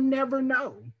 we will never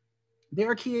know.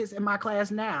 There are kids in my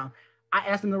class now. I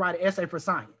asked them to write an essay for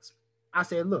science. I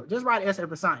said, look, just write an essay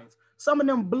for science. Some of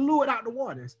them blew it out the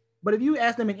waters. But if you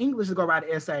ask them in English to go write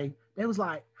an essay, they was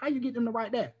like, how you get them to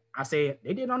write that? I said,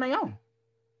 they did it on their own.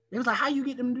 They was like, how you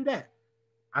get them to do that?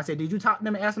 I said, did you talk to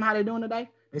them and ask them how they're doing today?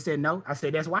 They said, no. I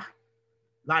said, that's why.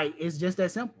 Like, it's just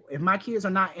that simple. If my kids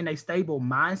are not in a stable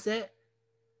mindset,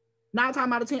 9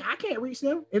 times out of 10, I can't reach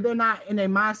them if they're not in a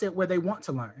mindset where they want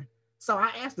to learn. So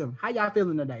I asked them, how y'all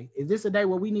feeling today? Is this a day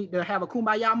where we need to have a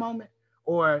kumbaya moment?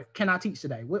 Or can I teach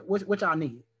today? What y'all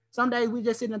need? Some days we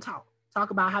just sit and talk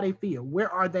about how they feel.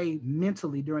 Where are they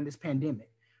mentally during this pandemic?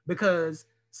 Because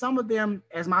some of them,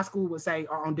 as my school would say,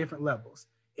 are on different levels.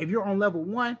 If you're on level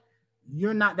 1,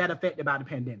 you're not that affected by the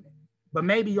pandemic. But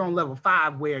maybe you're on level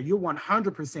 5 where you're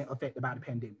 100% affected by the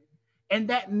pandemic. And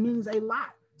that means a lot.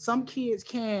 Some kids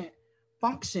can't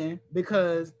function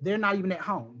because they're not even at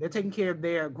home. They're taking care of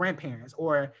their grandparents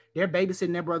or they're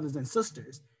babysitting their brothers and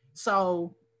sisters.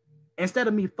 So instead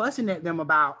of me fussing at them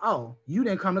about, oh, you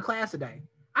didn't come to class today,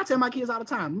 I tell my kids all the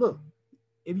time, look,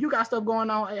 if you got stuff going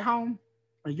on at home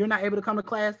and you're not able to come to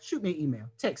class, shoot me an email,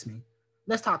 text me.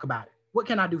 Let's talk about it. What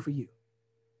can I do for you?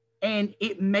 And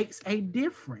it makes a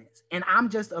difference. And I'm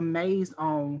just amazed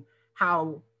on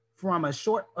how from a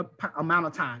short amount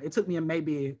of time, it took me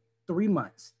maybe 3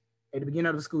 months at the beginning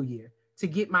of the school year to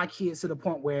get my kids to the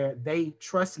point where they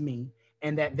trust me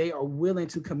and that they are willing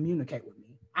to communicate with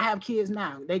me. I have kids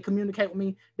now, they communicate with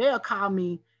me. They'll call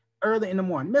me early in the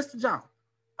morning. Mr. Jones,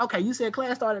 okay, you said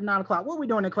class started at 9 o'clock. What are we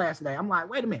doing in class today? I'm like,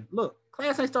 wait a minute, look,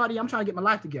 class ain't started yet. I'm trying to get my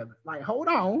life together. Like, hold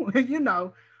on, you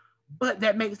know. But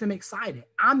that makes them excited.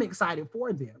 I'm excited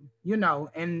for them, you know,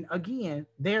 and again,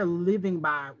 they're living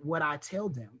by what I tell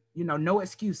them, you know, no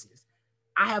excuses.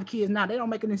 I have kids now, they don't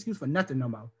make an excuse for nothing no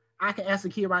more. I can ask a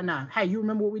kid right now, hey, you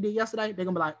remember what we did yesterday? They're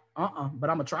gonna be like, but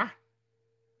I'm gonna try.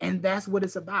 And that's what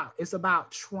it's about. It's about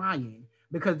trying,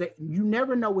 because you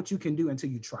never know what you can do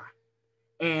until you try.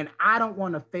 And I don't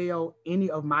want to fail any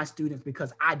of my students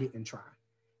because I didn't try.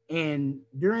 And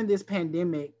during this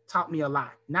pandemic taught me a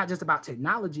lot, not just about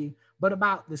technology, but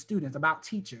about the students, about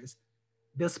teachers.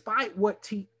 Despite what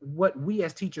we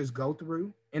as teachers go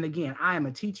through, and again, I am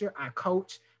a teacher, I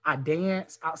coach, I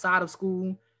dance outside of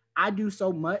school, I do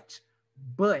so much,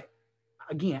 but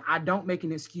again, I don't make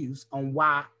an excuse on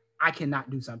why I cannot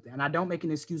do something. And I don't make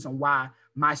an excuse on why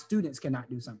my students cannot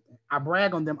do something. I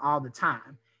brag on them all the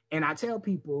time. And I tell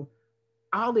people,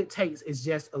 all it takes is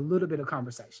just a little bit of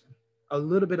conversation, a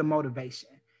little bit of motivation.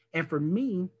 And for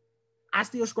me, I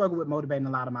still struggle with motivating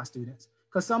a lot of my students,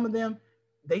 because some of them,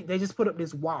 they just put up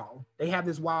this wall. They have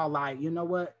this wall like, you know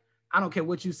what? I don't care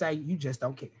what you say, you just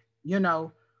don't care, you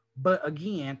know? But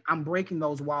again, I'm breaking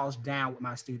those walls down with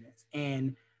my students.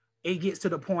 And it gets to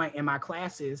the point in my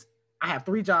classes, I have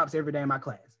 3 jobs every day in my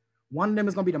class. One of them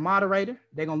is gonna be the moderator.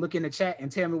 They're gonna look in the chat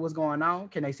and tell me what's going on.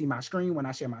 Can they see my screen when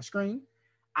I share my screen?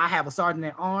 I have a sergeant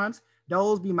at arms.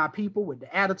 Those be my people with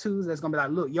the attitudes that's gonna be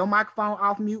like, look, your microphone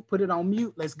off mute, put it on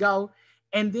mute, let's go.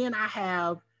 And then I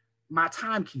have my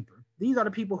timekeeper. These are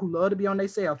the people who love to be on their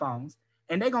cell phones,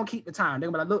 and they're gonna keep the time.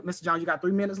 They're gonna be like, look, Mr. Jones, you got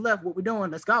 3 minutes left. What we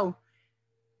doing? Let's go.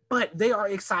 But they are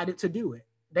excited to do it.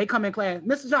 They come in class,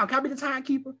 Mr. Jones, can I be the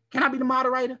timekeeper? Can I be the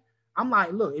moderator? I'm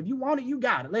like, look, if you want it, you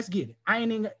got it. Let's get it.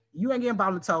 You ain't getting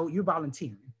volunteered, you're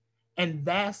volunteering. And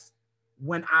that's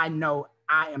when I know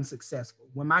I am successful,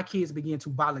 when my kids begin to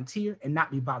volunteer and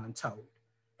not be voluntold.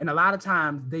 And a lot of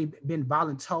times they've been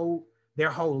voluntold their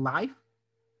whole life,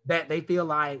 that they feel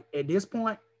like at this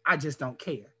point, I just don't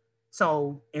care.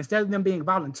 So instead of them being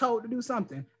voluntold to do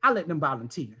something, I let them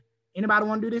volunteer. Anybody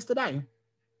want to do this today?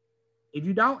 If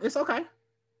you don't, it's okay.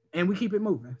 And we keep it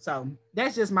moving. So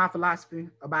that's just my philosophy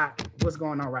about what's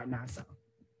going on right now. So.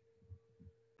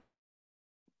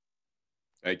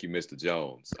 Thank you, Mr.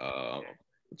 Jones. I'm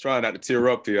trying not to tear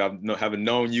up here. Having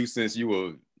known you since you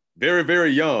were very,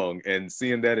 very young, and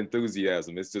seeing that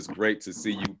enthusiasm, it's just great to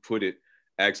see you put it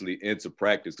actually into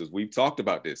practice, because we've talked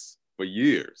about this for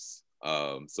years.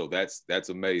 So that's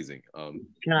amazing.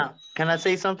 Can I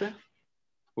say something?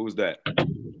 Who's that?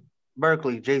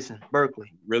 Berkeley, Jason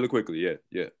Berkeley. Really quickly,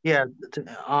 yeah.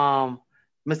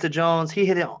 Mr. Jones, he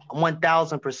hit it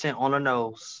 1000% on the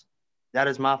nose. That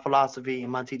is my philosophy in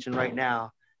my teaching right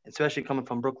now, especially coming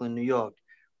from Brooklyn, New York.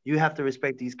 You have to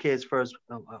respect these kids first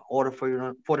in order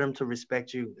for them to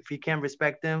respect you. If you can't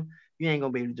respect them, you ain't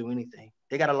gonna be able to do anything.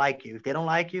 They gotta like you. If they don't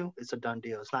like you, it's a done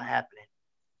deal. It's not happening.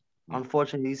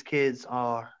 Unfortunately, these kids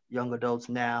are young adults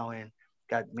now and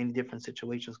got many different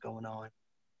situations going on.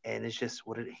 And it's just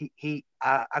what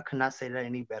I could not say that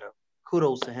any better.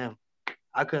 Kudos to him.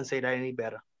 I couldn't say that any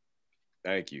better.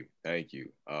 Thank you.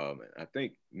 I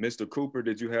think Mr. Cooper,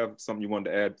 did you have something you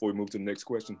wanted to add before we move to the next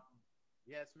question?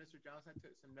 Yes, Mr. Jones, I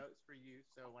took some notes for you.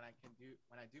 So when I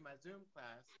do my Zoom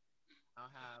class, I'll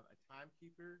have a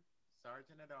timekeeper,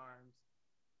 sergeant at arms,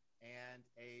 and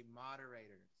a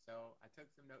moderator. So I took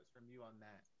some notes from you on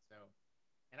that. So,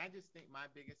 and I just think my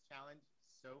biggest challenge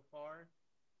so far.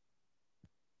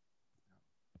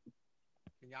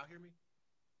 Can y'all hear me?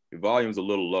 Your volume's a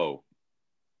little low.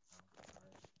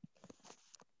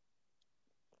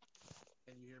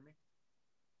 Can you hear me?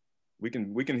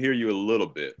 We can hear you a little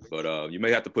bit, but you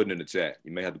may have to put it in the chat.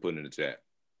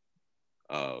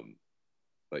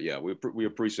 But yeah, we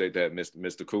appreciate that,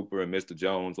 Mr. Cooper and Mr.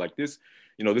 Jones. Like this,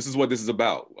 this is what this is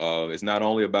about. It's not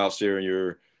only about sharing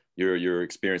your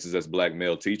experiences as Black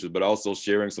male teachers, but also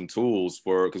sharing some tools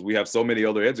because we have so many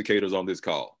other educators on this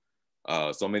call.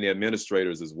 So many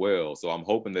administrators as well. So I'm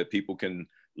hoping that people can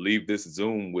leave this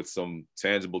Zoom with some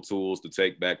tangible tools to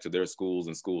take back to their schools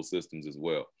and school systems as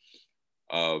well.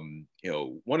 One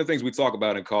of the things we talk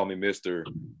about in Call Me Mr.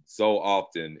 so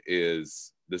often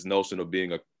is this notion of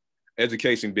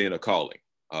education being a calling.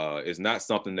 It's not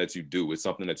something that you do, it's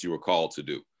something that you were called to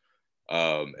do.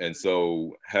 And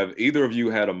so have either of you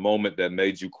had a moment that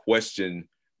made you question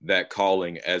that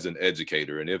calling as an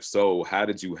educator? And if so, how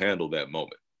did you handle that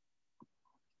moment?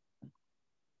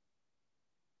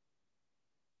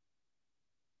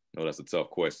 No, that's a tough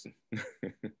question.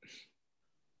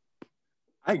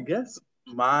 I guess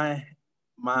my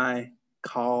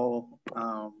calling,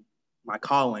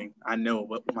 I know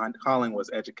what my calling was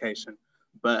education,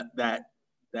 but that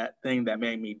thing that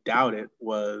made me doubt it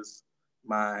was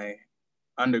my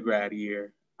undergrad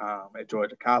year at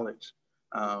Georgia College,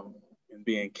 and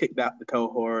being kicked out the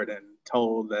cohort and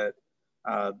told that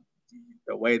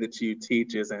the way that you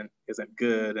teach isn't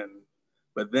good, and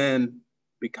But then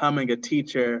becoming a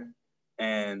teacher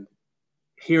and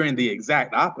hearing the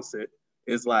exact opposite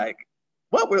is like,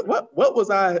 what was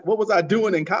I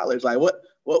doing in college? Like what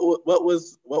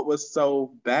was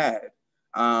so bad?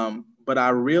 But I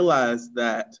realized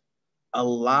that a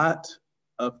lot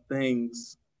of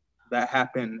things that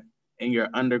happen in your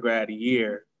undergrad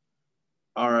year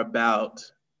are about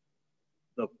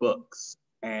the books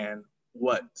and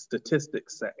what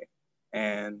statistics say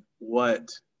and what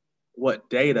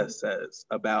data says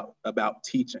about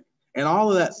teaching. And all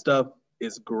of that stuff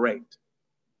is great,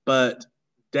 but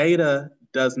data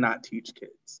does not teach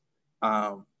kids.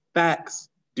 Facts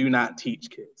do not teach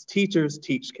kids. Teachers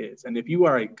teach kids. And if you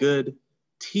are a good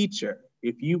teacher,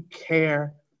 if you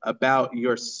care about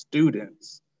your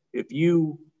students, if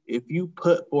you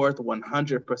put forth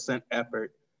 100%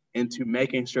 effort into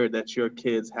making sure that your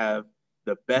kids have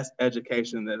the best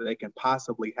education that they can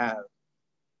possibly have,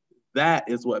 that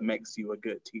is what makes you a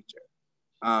good teacher.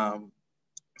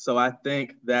 So I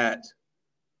think that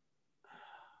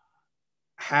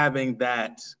having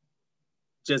that,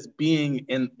 just being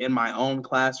in my own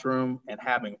classroom and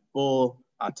having full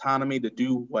autonomy to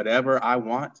do whatever I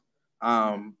want,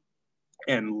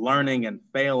 and learning and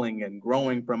failing and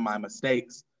growing from my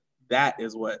mistakes, that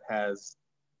is what has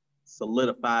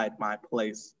solidified my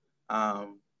place,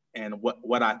 and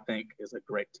what I think is a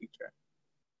great teacher.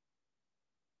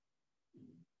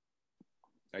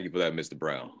 Thank you for that, Mr.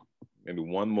 Brown. Maybe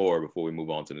one more before we move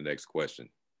on to the next question.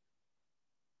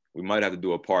 We might have to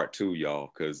do a part 2,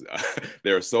 y'all, because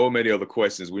there are so many other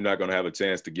questions we're not going to have a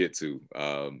chance to get to.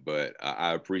 But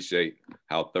I appreciate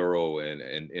how thorough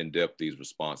and in-depth these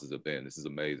responses have been. This is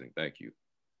amazing. Thank you.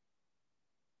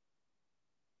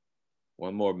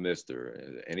 One more,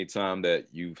 Mr. Anytime that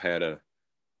you've had a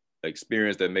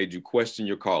experience that made you question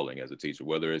your calling as a teacher,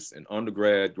 whether it's in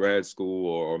undergrad, grad school,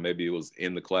 or maybe it was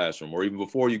in the classroom, or even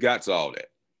before you got to all that.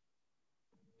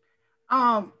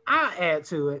 I'll add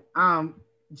to it.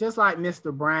 Just like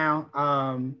Mr.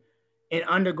 Brown, in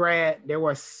undergrad, there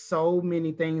were so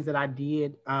many things that I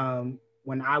did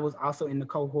when I was also in the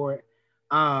cohort.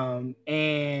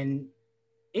 And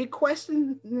it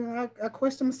questioned, I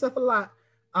questioned myself a lot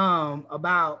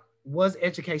about, was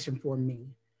education for me?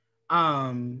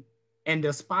 And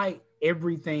despite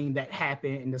everything that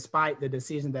happened and despite the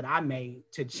decision that I made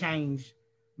to change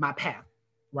my path,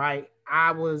 right?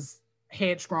 I was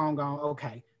headstrong on,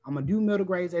 okay, I'm gonna do middle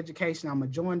grades education. I'm gonna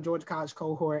join Georgia College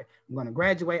cohort. I'm gonna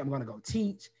graduate. I'm gonna go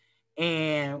teach.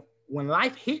 And when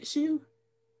life hits you,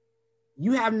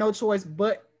 you have no choice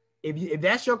but, if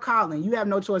that's your calling, you have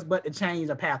no choice but to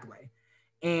change a pathway.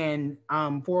 And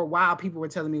for a while, people were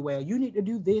telling me, well, you need to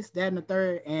do this, that, and the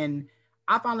third. And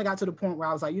I finally got to the point where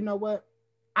I was like, you know what?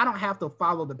 I don't have to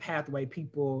follow the pathway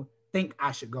people think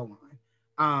I should go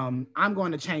on. I'm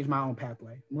going to change my own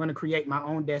pathway. I'm going to create my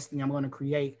own destiny. I'm going to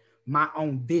create my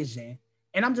own vision,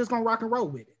 and I'm just going to rock and roll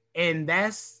with it. And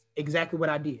that's exactly what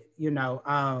I did, you know.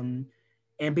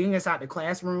 And being inside the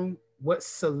classroom, what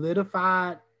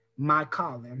solidified my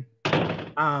calling,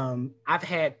 I've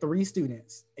had 3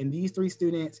 students, and these 3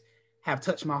 students have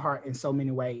touched my heart in so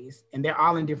many ways, and they're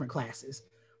all in different classes.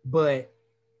 But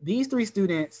these 3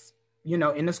 students, you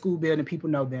know, in the school building, people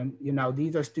know them. You know,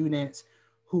 these are students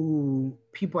who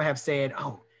people have said,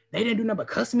 oh, they didn't do nothing but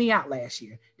cuss me out last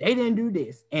year. They didn't do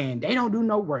this, and they don't do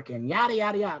no work, and yada,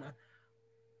 yada, yada.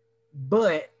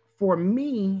 But for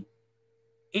me,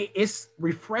 it's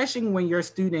refreshing when your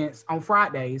students on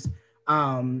Fridays,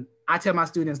 I tell my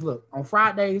students, look, on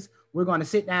Fridays, we're going to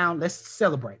sit down, let's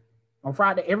celebrate. On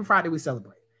Friday, every Friday we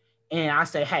celebrate. And I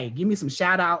say, hey, give me some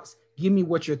shout outs. Give me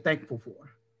what you're thankful for.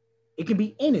 It can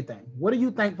be anything. What are you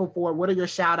thankful for? What are your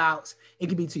shout outs? It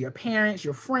can be to your parents,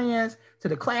 your friends, to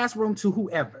the classroom, to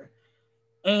whoever.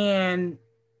 And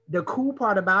the cool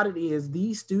part about it is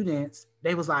these students,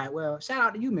 they was like, well, shout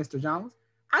out to you, Mr. Jones.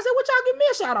 I said, what y'all give me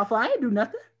a shout out for? I ain't do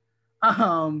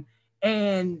nothing.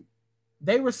 And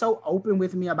they were so open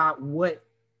with me about what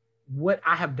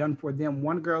I have done for them.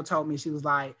 One girl told me, she was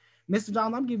like, Mr.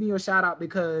 Jones, I'm giving you a shout out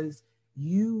because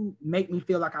you make me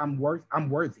feel like I'm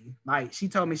worthy. Like, she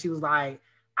told me, she was like,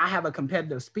 I have a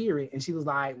competitive spirit. And she was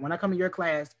like, when I come to your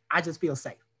class, I just feel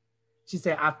safe. She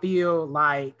said, I feel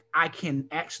like I can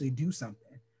actually do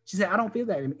something. She said, I don't feel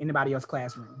that in anybody else's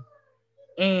classroom.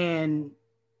 And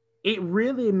it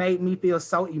really made me feel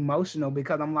so emotional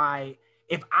because I'm like,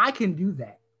 if I can do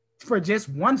that for just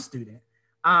one student,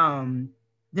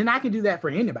 then I can do that for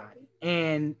anybody.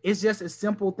 And it's just as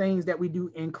simple things that we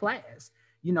do in class.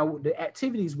 You know, the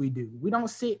activities we do. We don't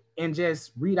sit and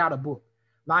just read out a book.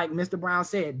 Like Mr. Brown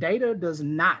said, data does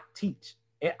not teach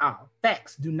at all.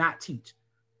 Facts do not teach.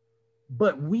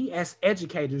 But we as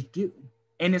educators do.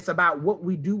 And it's about what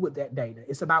we do with that data.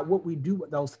 It's about what we do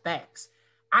with those facts.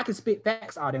 I can spit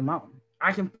facts all day long.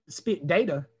 I can spit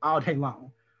data all day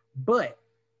long. But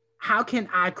how can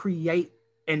I create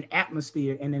an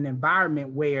atmosphere and an environment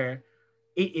where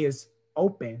it is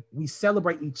open? We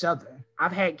celebrate each other.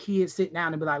 I've had kids sit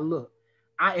down and be like, look,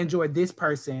 I enjoy this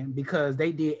person because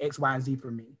they did X, Y, and Z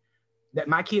for me. That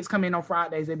my kids come in on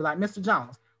Fridays, they be like, Mr.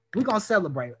 Jones, we're going to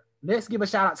celebrate. Let's give a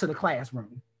shout out to the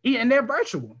classroom. And they're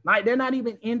virtual. Like, they're not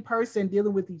even in person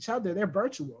dealing with each other. They're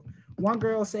virtual. One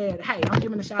girl said, hey, I'm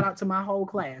giving a shout out to my whole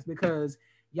class because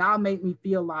y'all make me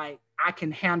feel like I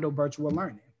can handle virtual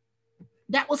learning.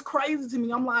 That was crazy to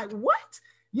me. I'm like, what?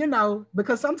 You know,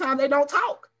 because sometimes they don't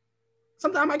talk.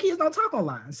 Sometimes my kids don't talk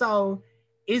online. So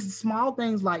it's small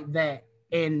things like that.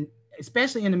 And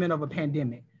especially in the middle of a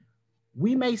pandemic,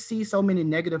 we may see so many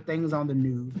negative things on the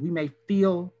news. We may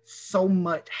feel so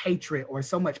much hatred or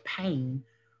so much pain,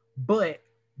 but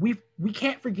we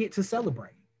can't forget to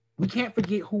celebrate. We can't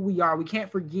forget who we are. We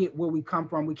can't forget where we come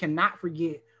from. We cannot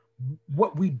forget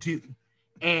what we do.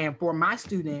 And for my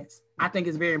students, I think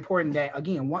it's very important that,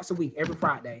 again, once a week, every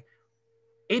Friday,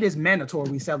 it is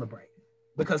mandatory we celebrate.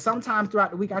 Because sometimes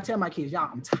throughout the week, I tell my kids, y'all,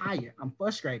 I'm tired, I'm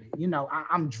frustrated, you know,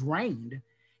 I'm drained.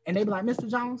 And they be like, Mr.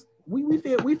 Jones, we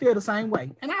feel the same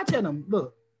way. And I tell them,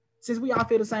 look, since we all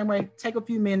feel the same way, take a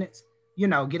few minutes, you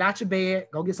know, get out your bed,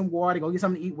 go get some water, go get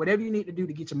something to eat, whatever you need to do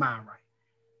to get your mind right.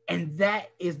 And that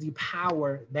is the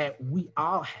power that we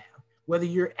all have, whether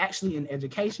you're actually in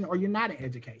education or you're not in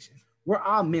education. We're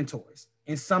all mentors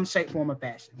in some shape, form, or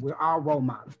fashion. We're all role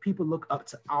models. People look up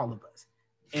to all of us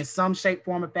in some shape,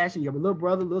 form, or fashion. You have a little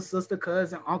brother, little sister,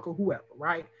 cousin, uncle, whoever,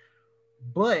 right?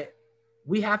 But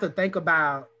we have to think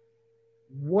about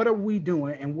what are we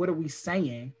doing and what are we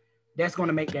saying that's going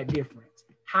to make that difference.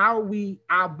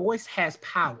 Our voice has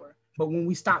power, but when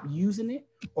we stop using it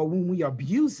or when we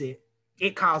abuse it,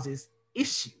 it causes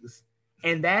issues.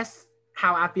 And that's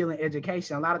how I feel in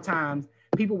education. A lot of times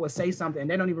people will say something and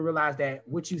they don't even realize that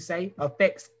what you say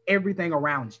affects everything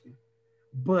around you.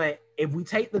 But if we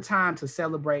take the time to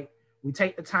celebrate, we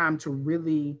take the time to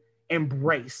really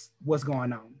embrace what's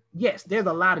going on. Yes, there's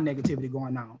a lot of negativity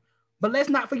going on, but let's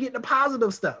not forget the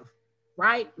positive stuff,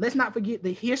 right? Let's not forget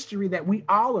the history that we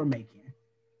all are making,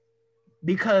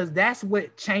 because that's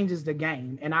what changes the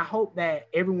game. And I hope that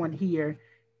everyone here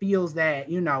feels that,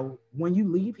 you know, when you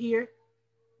leave here,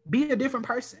 be a different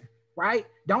person, right?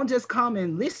 Don't just come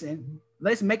and listen.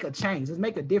 Let's make a change. Let's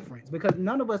make a difference, because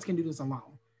none of us can do this alone.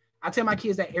 I tell my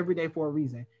kids that every day for a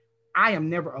reason. I am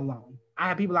never alone. I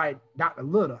have people like Dr.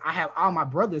 Little. I have all my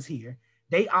brothers here.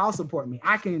 They all support me.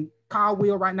 I can call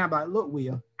Will right now, but look,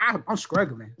 Will, I'm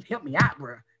struggling. Help me out,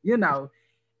 bro. You know,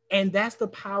 and that's the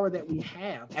power that we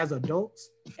have as adults,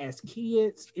 as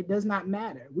kids. It does not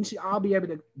matter. We should all be able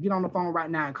to get on the phone right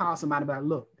now and call somebody about,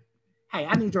 look, hey,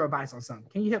 I need your advice on something.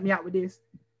 Can you help me out with this?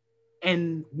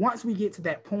 And once we get to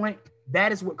that point,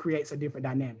 that is what creates a different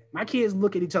dynamic. My kids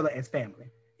look at each other as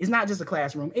family. It's not just a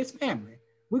classroom, it's family.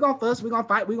 We're gonna fuss, we're gonna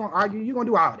fight, we're gonna argue, you're gonna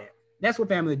do all that. That's what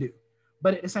family do.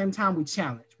 But at the same time, we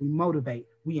challenge, we motivate,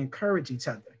 we encourage each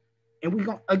other. And we're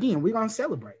gonna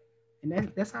celebrate.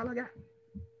 And that's all I got.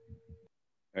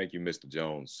 Thank you, Mr.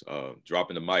 Jones.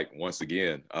 Dropping the mic once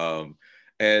again.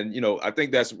 And you know, I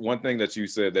think that's one thing that you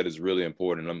said that is really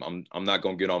important. I'm not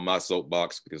gonna get on my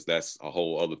soapbox because that's a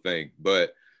whole other thing.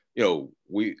 But you know,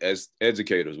 we as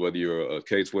educators, whether you're a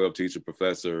K-12 teacher,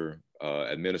 professor,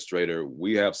 administrator,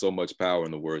 we have so much power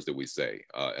in the words that we say.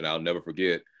 And I'll never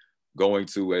forget going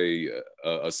to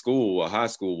a school, a high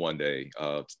school one day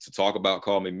to talk about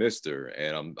Call Me Mister.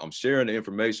 And I'm sharing the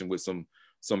information with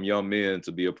some young men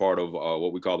to be a part of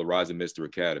what we call the Rising Mister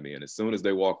Academy. And as soon as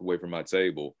they walk away from my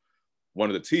table, one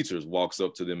of the teachers walks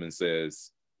up to them and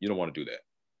says, "You don't want to do that."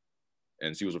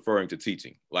 And she was referring to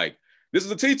teaching. Like, this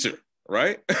is a teacher,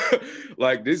 right?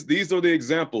 Like these are the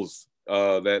examples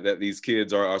that these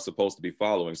kids are supposed to be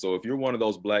following. So if you're one of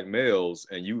those Black males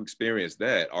and you experience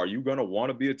that, are you going to want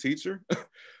to be a teacher?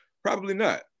 Probably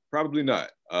not. Probably not.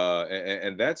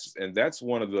 And that's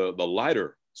one of the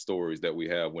lighter stories that we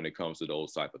have when it comes to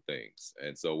those type of things.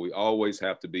 And so we always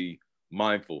have to be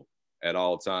mindful at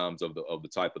all times of the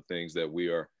type of things that we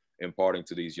are imparting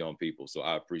to these young people. So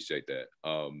I appreciate that.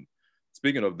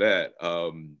 Speaking of that,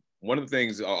 one of the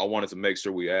things I wanted to make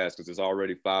sure we ask, because it's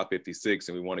already 5:56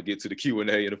 and we want to get to the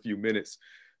Q&A in a few minutes.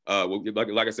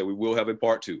 Like I said, we will have a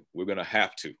part 2. We're going to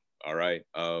have to, all right?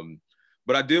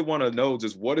 But I did want to know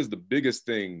just what is the biggest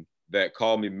thing that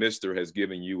Call Me Mister has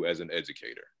given you as an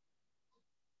educator?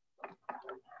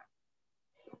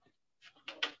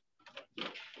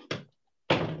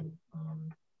 Can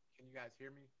you guys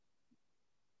hear me?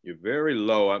 You're very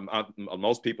low.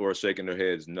 Most people are shaking their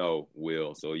heads no,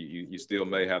 Will. So you still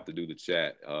may have to do the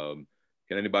chat. Can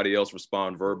anybody else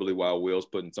respond verbally while Will's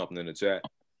putting something in the chat?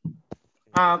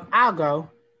 I'll go.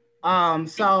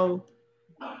 So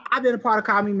I've been a part of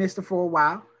Call Me Mr. for a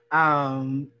while.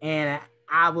 And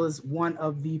I was one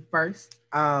of the first.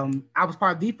 I was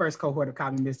part of the first cohort of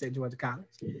Call Me Mr. at Georgia College.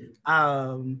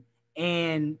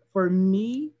 And for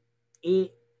me,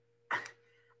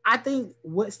 I think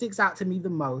what sticks out to me the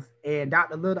most, and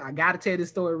Dr. Little, I gotta tell this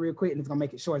story real quick, and it's gonna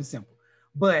make it short and simple.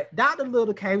 But Dr.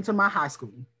 Little came to my high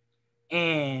school,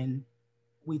 and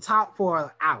we talked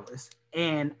for hours.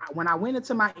 And when I went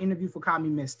into my interview for Call Me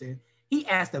Mr., he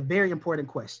asked a very important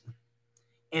question.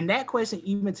 And that question,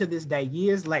 even to this day,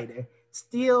 years later,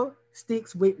 still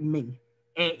sticks with me.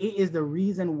 And it is the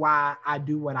reason why I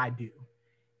do what I do.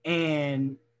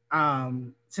 And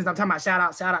since I'm talking about shout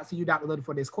out to you, Dr. Little,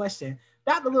 for this question.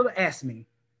 Dr. Little asked me,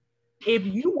 if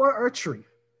you were a tree,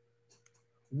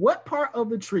 what part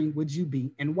of the tree would you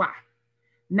be and why?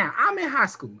 Now, I'm in high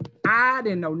school. I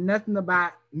didn't know nothing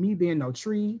about me being no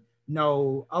tree,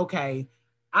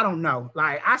 I don't know.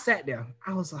 Like, I sat there.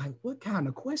 I was like, what kind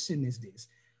of question is this?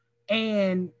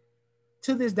 And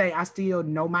to this day, I still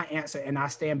know my answer and I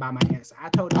stand by my answer. I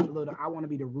told Dr. Little, I want to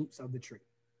be the roots of the tree.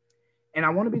 And I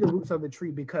want to be the roots of the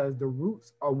tree because the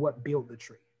roots are what build the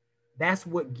tree. That's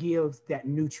what gives that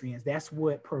nutrients. That's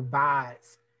what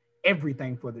provides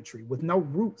everything for the tree. With no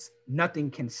roots,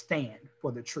 nothing can stand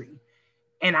for the tree.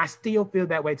 And I still feel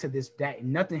that way to this day.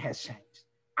 Nothing has changed.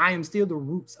 I am still the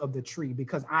roots of the tree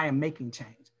because I am making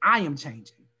change. I am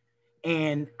changing.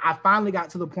 And I finally got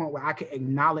to the point where I could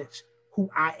acknowledge who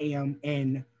I am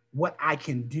and what I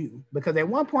can do. Because at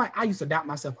one point, I used to doubt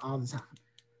myself all the time.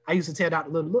 I used to tell Dr.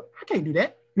 Little, look, I can't do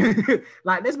that.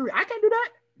 Like, let's be real, I can't do that.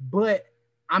 But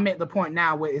I'm at the point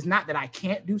now where it's not that I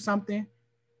can't do something,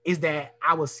 is that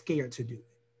I was scared to do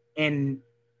it. And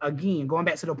again, going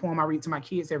back to the poem I read to my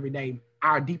kids every day,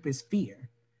 our deepest fear.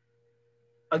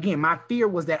 Again, my fear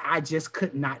was that I just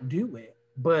could not do it.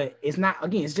 But it's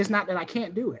just not that I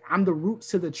can't do it. I'm the roots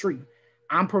to the tree.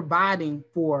 I'm providing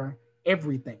for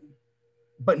everything,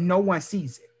 but no one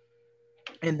sees it.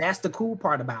 And that's the cool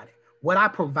part about it. What I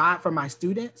provide for my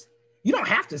students, you don't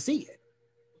have to see it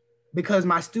because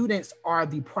my students are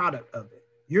the product of it.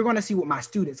 You're going to see what my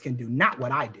students can do, not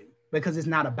what I do, because it's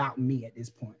not about me at this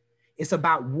point. It's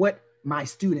about what my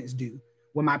students do.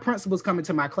 When my principals come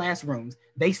into my classrooms,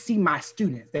 they see my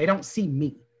students. They don't see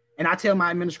me. And I tell my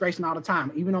administration all the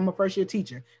time, even though I'm a first year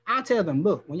teacher, I tell them,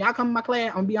 look, when y'all come to my class,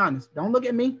 I'm gonna be honest, don't look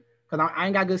at me because I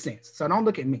ain't got good sense. So don't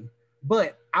look at me.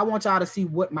 But I want y'all to see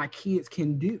what my kids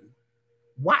can do.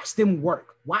 Watch them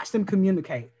work, watch them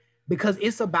communicate, because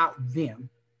it's about them.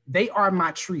 They are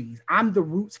my trees. I'm the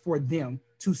roots for them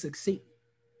to succeed.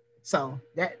 So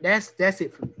that's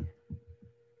it for me.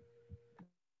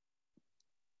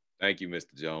 Thank you,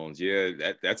 Mr. Jones.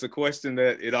 Yeah, that's a question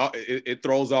that it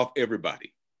throws off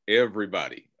everybody.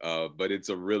 But it's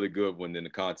a really good one in the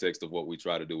context of what we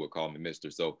try to do with Call Me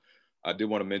Mr. So I did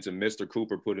want to mention Mr.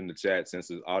 Cooper put in the chat, since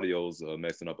his audio's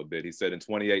messing up a bit. He said in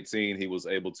 2018, he was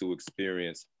able to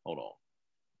experience,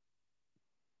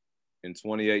 In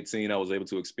 2018, I was able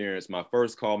to experience my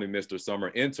first Call Me Mr.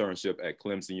 summer internship at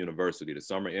Clemson University. The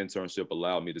summer internship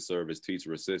allowed me to serve as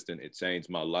teacher assistant. It changed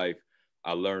my life.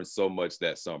 I learned so much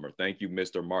that summer. Thank you,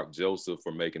 Mr. Mark Joseph,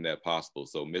 for making that possible.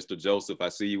 So Mr. Joseph, I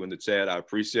see you in the chat. I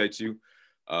appreciate you.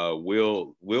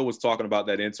 Will was talking about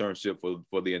that internship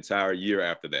for the entire year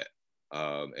after that.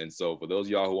 And so for those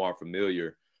of y'all who aren't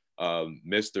familiar,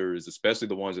 Misters, especially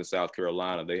the ones in South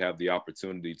Carolina, they have the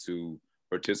opportunity to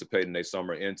participate in a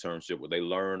summer internship where they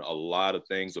learn a lot of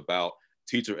things about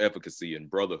teacher efficacy and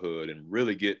brotherhood and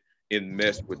really get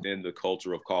enmeshed within the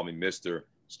culture of Call Me Mr.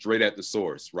 straight at the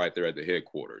source, right there at the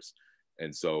headquarters.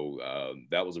 And so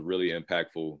that was a really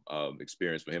impactful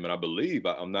experience for him. And I believe,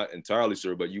 I'm not entirely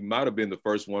sure, but you might've been the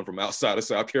first one from outside of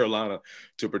South Carolina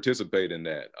to participate in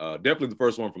that. Definitely the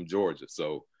first one from Georgia.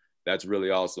 So that's really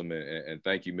awesome. And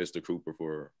thank you, Mr. Cooper,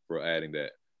 for adding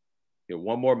that. You know,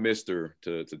 one more Mr.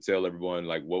 to tell everyone,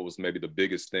 like, what was maybe the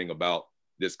biggest thing about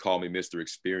this Call Me Mr.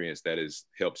 experience that has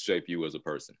helped shape you as a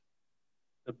person?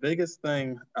 The biggest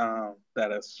thing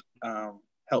that has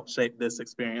helped shape this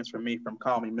experience for me from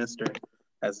Call Me Mr.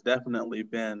 has definitely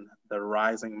been the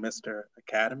Rising Mr.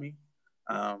 Academy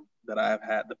that I've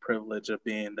had the privilege of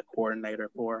being the coordinator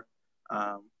for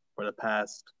the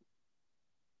past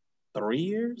 3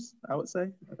 years, I would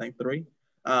say. I think 3.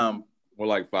 More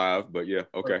like 5, but yeah,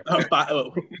 okay.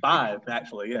 5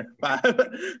 actually, yeah,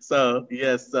 5. So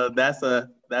yes, so that's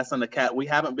an academy. We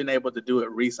haven't been able to do it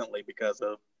recently because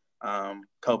of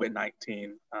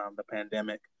COVID-19, the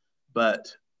pandemic.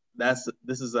 But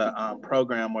this is a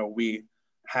program where we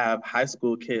have high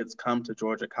school kids come to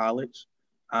Georgia College,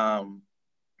 and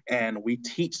we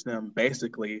teach them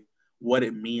basically what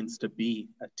it means to be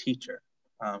a teacher.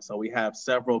 So we have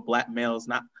several Black males,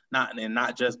 not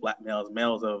just Black males,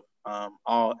 males of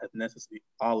all ethnicities.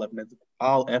 Why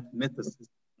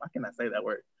can I say that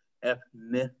word?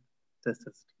 Ethnicities.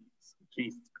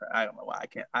 Jesus Christ, I don't know why I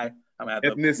can't. I'm at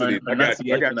the ethnicity.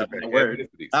 pronunciation of that word.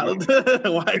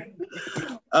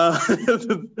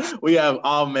 We have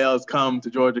all males come to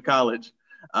Georgia College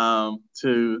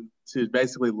to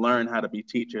basically learn how to be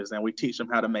teachers, and we teach them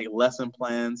how to make lesson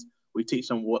plans. We teach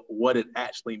them what it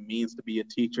actually means to be a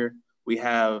teacher. We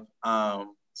have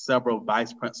several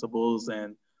vice principals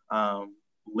and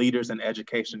leaders in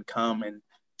education come and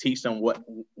teach them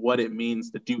what it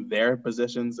means to do their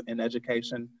positions in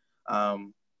education.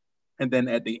 And then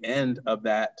at the end of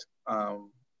that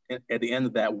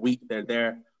week, they're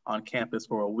there on campus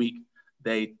for a week.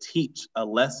 They teach a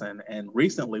lesson, and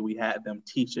recently we had them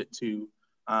teach it to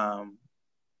an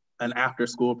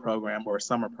after-school program or a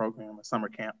summer program, a summer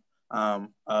camp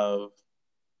of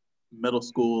middle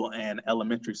school and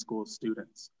elementary school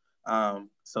students.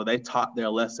 So they taught their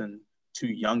lesson to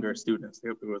younger students.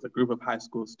 There was a group of high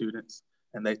school students,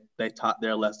 and they taught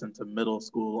their lesson to middle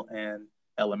school and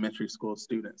elementary school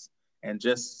students. And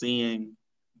just seeing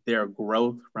their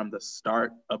growth from the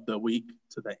start of the week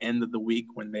to the end of the week,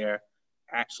 when they're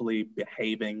actually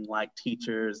behaving like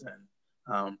teachers and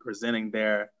presenting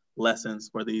their lessons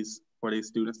for these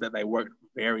students that they worked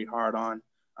very hard on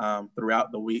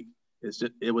throughout the week, it's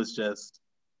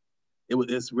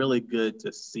really good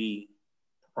to see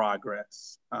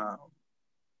progress,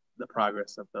 the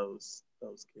progress of those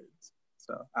kids.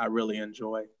 So I really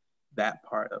enjoy that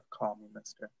part of Call Me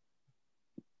Mister.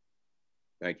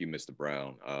 Thank you, Mr.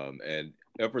 Brown. And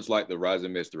efforts like the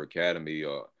Rising Mister Academy,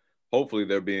 hopefully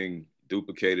they're being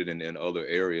duplicated in other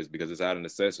areas, because it's out of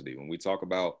necessity. When we talk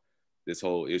about this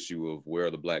whole issue of where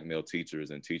are the Black male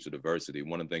teachers and teacher diversity,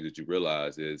 one of the things that you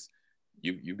realize is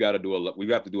we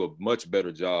have to do a much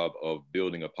better job of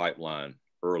building a pipeline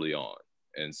early on.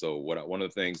 And so one of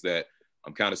the things that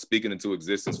I'm kind of speaking into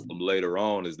existence from later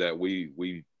on is that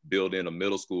we build in a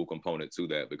middle school component to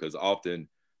that, because often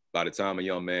by the time a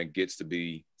young man gets to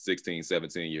be 16,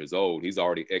 17 years old, he's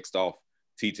already X'd off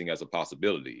teaching as a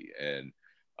possibility. And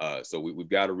so we've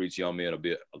got to reach young men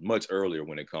much earlier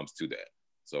when it comes to that.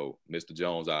 So Mr.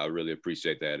 Jones, I really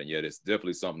appreciate that. And yet it's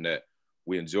definitely something that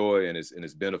we enjoy, and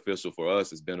it's beneficial for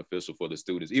us. It's beneficial for the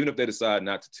students, even if they decide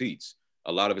not to teach.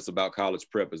 A lot of it's about college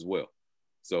prep as well.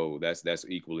 So that's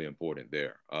equally important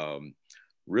there.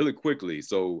 Really quickly,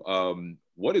 so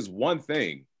what is one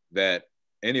thing that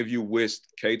any of you wished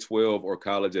K-12 or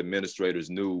college administrators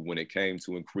knew when it came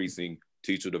to increasing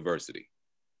teacher diversity,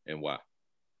 and why?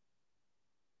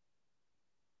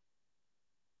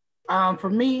 For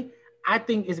me, I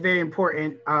think it's very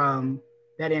important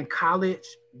that in college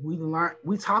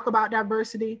we talk about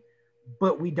diversity,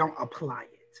 but we don't apply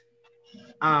it.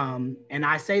 And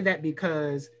I say that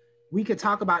because we could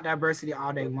talk about diversity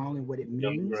all day long and what it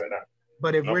means,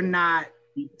 but if we're not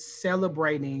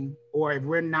celebrating, or if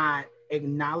we're not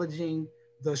acknowledging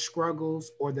the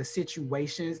struggles or the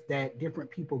situations that different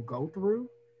people go through,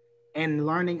 and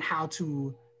learning how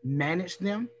to manage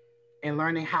them and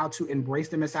learning how to embrace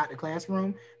them inside the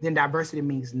classroom, then diversity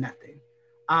means nothing.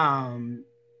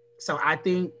 So I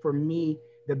think for me,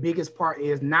 the biggest part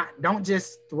is don't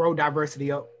just throw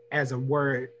diversity up as a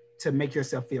word to make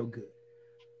yourself feel good.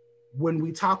 When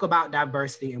we talk about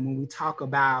diversity and when we talk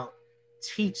about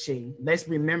teaching, let's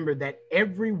remember that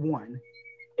everyone,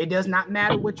 it does not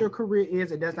matter what your career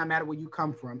is, it does not matter where you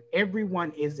come from,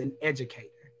 everyone is an educator,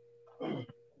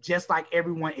 just like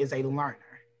everyone is a learner.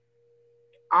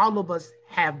 All of us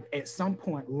have at some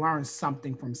point learned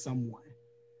something from someone.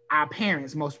 Our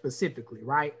parents, most specifically,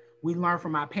 right? We learn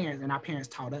from our parents, and our parents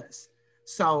taught us.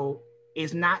 So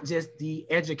it's not just the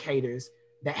educators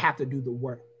that have to do the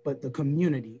work, but the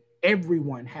community.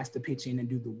 Everyone has to pitch in and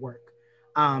do the work.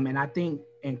 And I think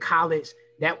in college,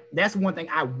 that's one thing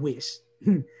I wish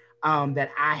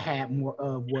that I had more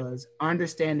of, was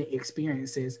understanding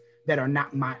experiences that are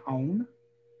not my own,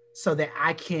 so that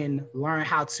I can learn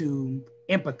how to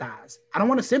empathize. I don't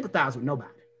want to sympathize with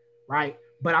nobody, right?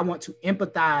 But I want to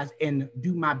empathize and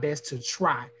do my best to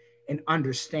try and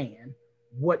understand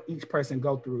what each person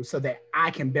go through, so that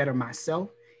I can better myself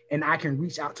and I can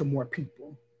reach out to more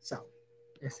people. So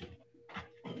that's it.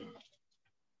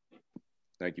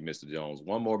 Thank you, Mr. Jones.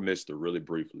 One more Mr. really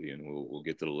briefly, and we'll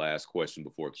get to the last question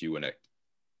before Q&A.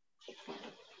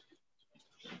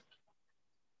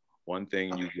 One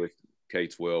thing you wish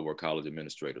K-12 or college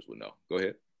administrators would know. Go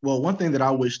ahead. Well, one thing that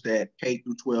I wish that K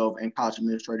through 12 and college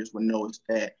administrators would know is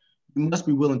that you must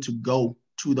be willing to go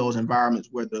to those environments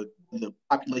where the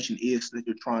population is that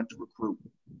you're trying to recruit.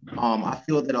 I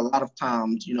feel that a lot of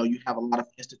times, you know, you have a lot of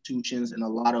institutions and a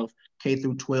lot of K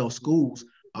through 12 schools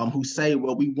who say,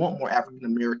 well, we want more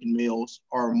African-American males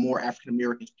or more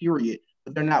African-Americans, period,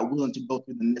 but they're not willing to go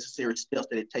through the necessary steps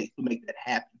that it takes to make that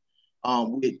happen,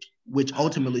 which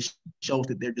ultimately shows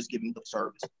that they're just giving lip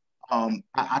service.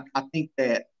 I think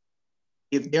that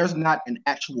if there's not an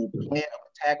actual plan of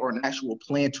attack or an actual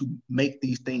plan to make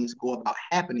these things go about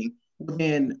happening,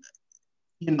 then,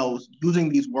 you know, using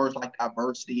these words like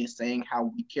diversity and saying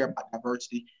how we care about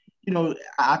diversity, you know,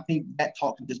 I think that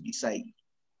talk can just be saved.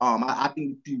 I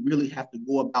think you really have to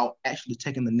go about actually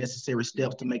taking the necessary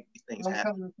steps to make these things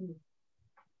happen.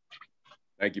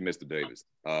 Thank you, Mr. Davis.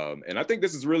 And I think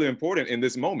this is really important in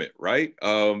this moment, right?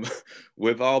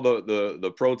 With all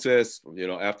the protests, you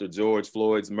know, after George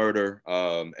Floyd's murder,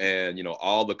 and, you know,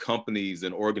 all the companies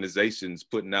and organizations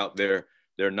putting out their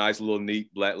nice little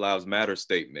neat Black Lives Matter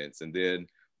statements. And then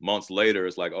months later,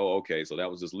 it's like, oh, okay, so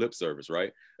that was just lip service,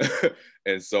 right?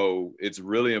 And so it's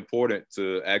really important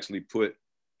to actually put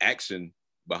action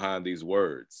behind these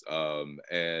words.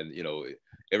 And, you know,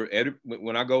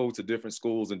 when I go to different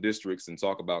schools and districts and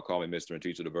talk about Call Me Mr. and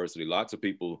teacher diversity, lots of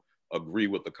people agree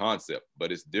with the concept,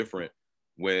 but it's different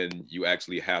when you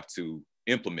actually have to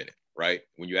implement it, right?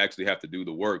 When you actually have to do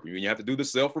the work, when you have to do the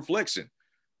self-reflection,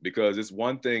 because it's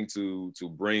one thing to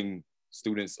bring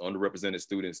students, underrepresented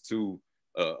students, to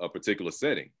a particular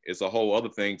setting. It's a whole other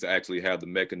thing to actually have the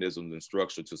mechanisms and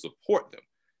structure to support them.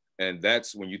 And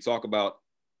that's when you talk about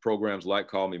programs like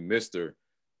Call Me Mr.,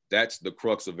 that's the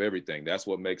crux of everything. That's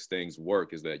what makes things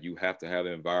work, is that you have to have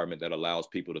an environment that allows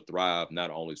people to thrive,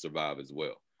 not only survive as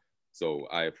well. So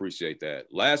I appreciate that.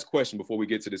 Last question before we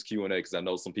get to this Q&A, because I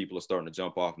know some people are starting to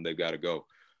jump off and they've got to go.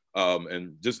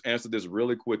 And just answer this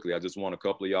really quickly. I just want a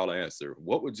couple of y'all to answer.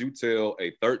 What would you tell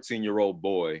a 13-year-old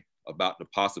boy about the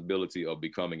possibility of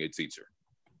becoming a teacher?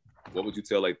 What would you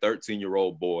tell a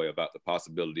 13-year-old boy about the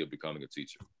possibility of becoming a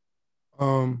teacher?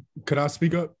 Could I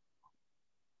speak up?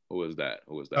 Who is that?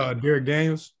 Who is that? Derek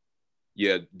Daniels.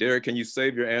 Yeah, Derek, can you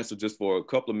save your answer just for a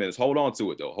couple of minutes? Hold on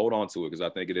to it, though. Hold on to it, because I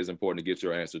think it is important to get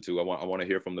your answer, too. I want to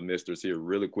hear from the misters here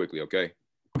really quickly, okay?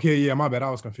 Okay, yeah, my bad. I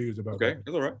was confused about that. Okay,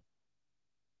 that's all right.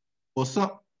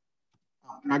 Well,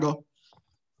 can I go?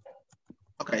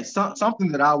 Okay, something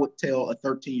that I would tell a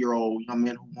 13-year-old young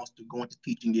man who wants to go into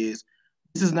teaching is,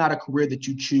 this is not a career that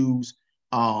you choose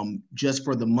just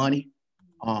for the money.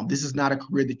 This is not a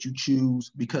career that you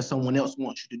choose because someone else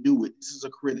wants you to do it. This is a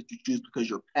career that you choose because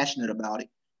you're passionate about it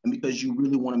and because you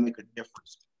really want to make a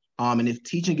difference. And if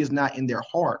teaching is not in their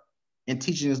heart and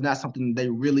teaching is not something they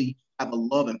really have a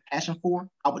love and passion for,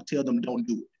 I would tell them don't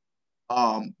do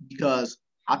it. Because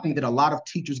I think that a lot of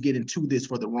teachers get into this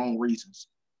for the wrong reasons.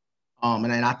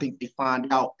 And I think they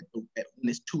find out that when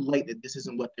it's too late that this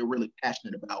isn't what they're really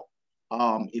passionate about.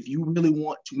 If you really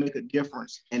want to make a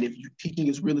difference, and if teaching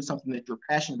is really something that you're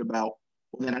passionate about,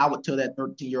 well, then I would tell that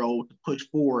 13-year-old to push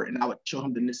forward, and I would show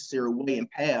him the necessary way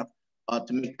and path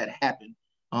to make that happen.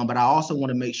 But I also want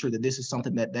to make sure that this is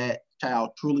something that that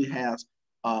child truly has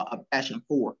a passion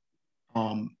for.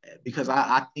 Because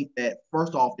I think that,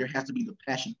 first off, there has to be the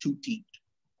passion to teach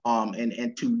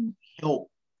and to help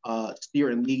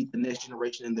steer and lead the next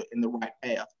generation in the right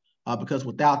path. Because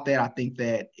without that, I think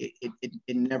that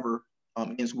it never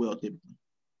ends well typically.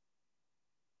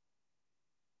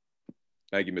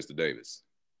 Thank you, Mr. Davis.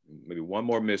 Maybe one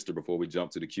more Mr. before we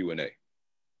jump to the Q&A.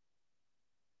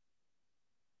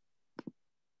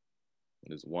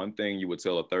 There's one thing you would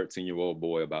tell a 13-year-old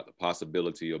boy about the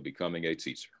possibility of becoming a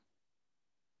teacher.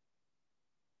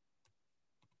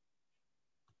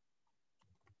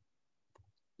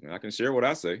 I can share what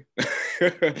I say.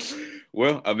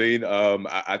 Well, I mean,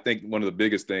 I think one of the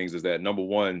biggest things is that, number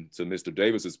one, to Mr.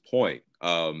 Davis's point,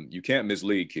 you can't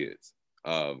mislead kids.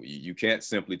 You can't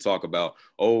simply talk about,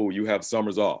 oh, you have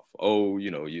summers off. Oh,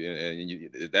 you know,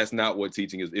 that's not what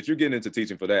teaching is. If you're getting into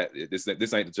teaching for that, this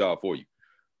ain't the job for you.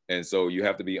 And so you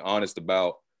have to be honest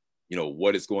about, you know,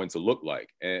 what it's going to look like,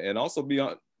 and also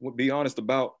be honest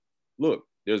about, look,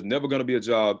 there's never going to be a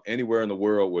job anywhere in the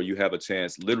world where you have a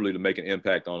chance literally to make an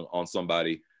impact on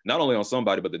somebody, not only on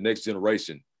somebody, but the next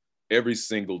generation every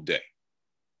single day.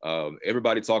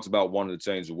 Everybody talks about wanting to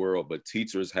change the world, but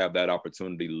teachers have that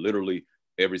opportunity literally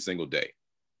every single day.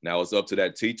 Now it's up to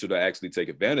that teacher to actually take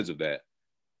advantage of that.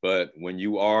 But when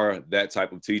you are that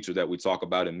type of teacher that we talk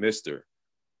about in Mr.,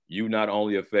 you not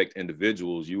only affect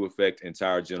individuals, you affect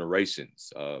entire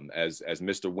generations. As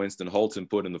Mr. Winston Holton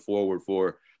put in the foreword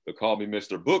for the Call Me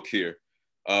Mr. book here,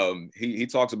 He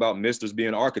talks about misters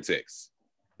being architects.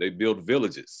 They build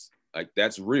villages. Like,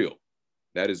 that's real.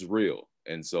 That is real.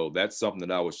 And so that's something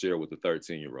that I would share with the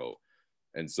 13-year-old.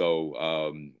 And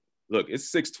so, look,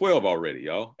 it's 6:12 already,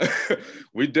 y'all.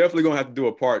 We definitely gonna have to do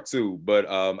a part 2, but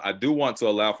I do want to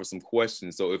allow for some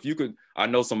questions. So if you could, I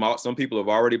know some people have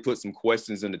already put some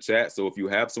questions in the chat. So if you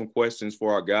have some questions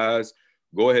for our guys,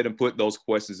 go ahead and put those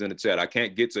questions in the chat. I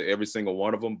can't get to every single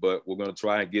one of them, but we're gonna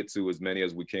try and get to as many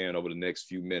as we can over the next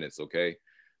few minutes, okay?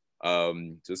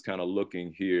 Just kind of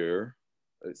looking here.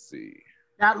 Let's see.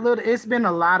 It's been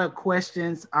a lot of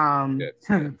questions yes.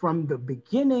 From the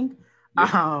beginning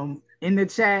in the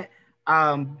chat.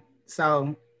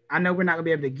 So I know we're not gonna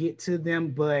be able to get to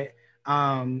them, but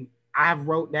I've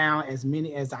wrote down as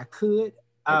many as I could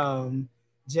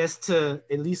just to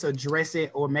at least address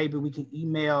it, or maybe we can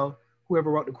email whoever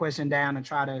wrote the question down and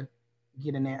try to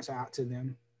get an answer out to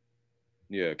them.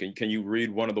 Yeah, can you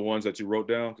read one of the ones that you wrote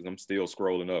down? Because I'm still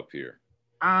scrolling up here.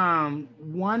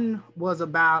 One was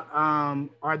about,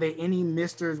 are there any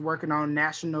misters working on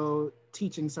national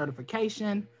teaching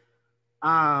certification?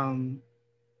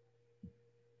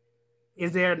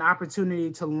 Is there an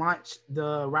opportunity to launch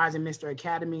the Rising Mister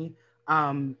Academy,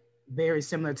 very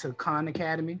similar to Khan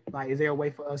Academy? Like, is there a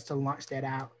way for us to launch that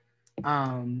out?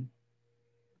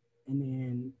 And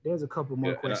then there's a couple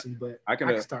more questions, but I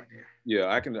can start there. Yeah,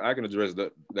 I can address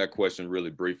that question really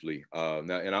briefly.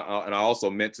 And I also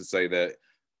meant to say that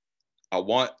I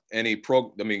want any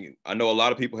I know a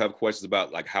lot of people have questions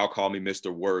about like how Call Me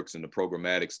Mister works and the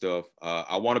programmatic stuff.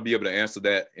 I want to be able to answer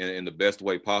that in the best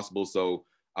way possible. So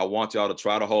I want y'all to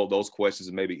try to hold those questions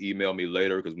and maybe email me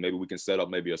later, because maybe we can set up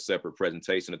maybe a separate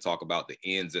presentation to talk about the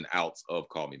ins and outs of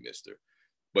Call Me Mister.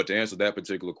 But to answer that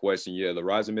particular question, yeah, the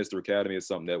Rising Mister Academy is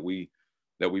something that we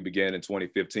began in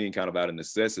 2015 kind of out of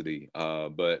necessity,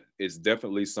 but it's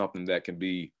definitely something that can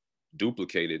be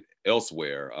duplicated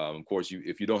elsewhere. Of course,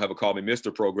 if you don't have a Call Me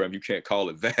Mister program, you can't call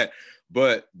it that,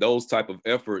 but those type of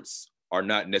efforts are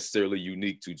not necessarily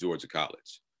unique to Georgia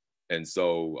College. And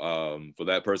so for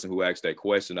that person who asked that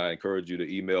question, I encourage you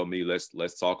to email me.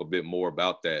 Let's talk a bit more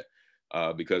about that.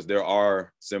 Because there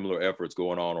are similar efforts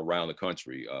going on around the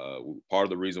country. Part of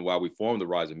the reason why we formed the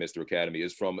Rising Mister Academy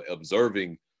is from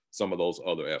observing some of those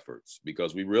other efforts,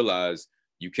 because we realize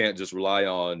you can't just rely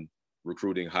on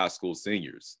recruiting high school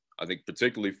seniors. I think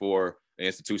particularly for an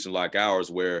institution like ours,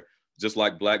 where just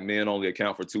like Black men only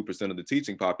account for 2% of the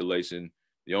teaching population,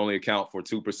 they only account for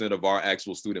 2% of our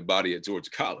actual student body at Georgia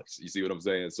College. You see what I'm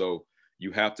saying? So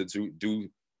you have to do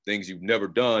things you've never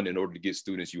done in order to get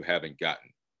students you haven't gotten.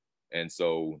 And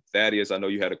so Thaddeus, I know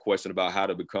you had a question about how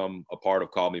to become a part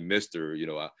of Call Me Mister. You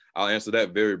know, I'll answer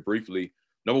that very briefly.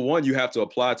 Number one, you have to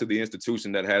apply to the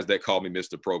institution that has that Call Me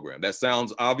Mister program. That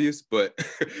sounds obvious, but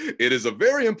it is a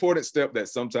very important step that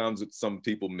sometimes some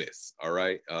people miss, all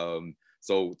right?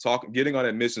 So getting on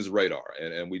admissions radar.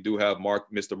 And we do have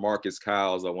Mr. Marcus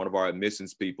Kyles, one of our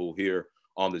admissions people here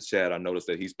on the chat. I noticed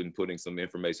that he's been putting some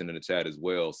information in the chat as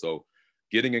well. So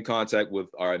getting in contact with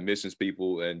our admissions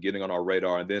people and getting on our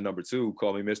radar. And then number two,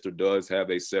 Call Me Mister does have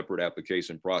a separate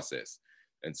application process.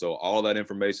 And so all that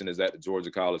information is at the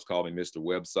Georgia College Call Me Mister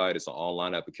website. It's an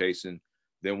online application.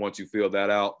 Then once you fill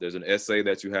that out, there's an essay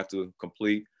that you have to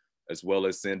complete, as well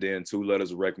as send in 2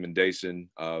 letters of recommendation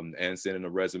and send in a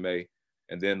resume.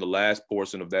 And then the last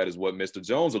portion of that is what Mr.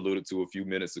 Jones alluded to a few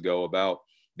minutes ago about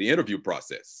the interview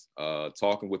process,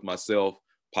 talking with myself,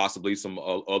 possibly some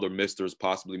other misters,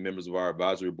 possibly members of our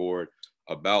advisory board,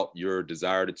 about your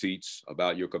desire to teach,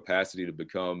 about your capacity to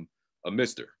become a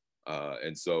mister.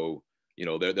 And so, you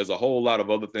know, there's a whole lot of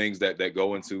other things that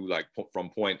go into like from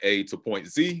point A to point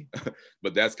Z,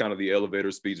 but that's kind of the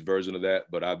elevator speech version of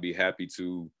that. But I'd be happy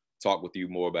to talk with you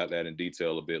more about that in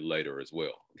detail a bit later as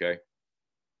well, okay?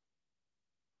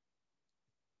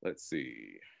 Let's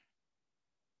see.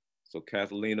 So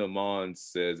Catalina Mons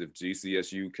says, if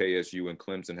GCSU, KSU, and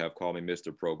Clemson have Call Me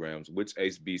Mister programs, which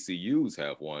HBCUs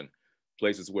have one?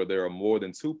 Places where there are more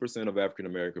than 2% of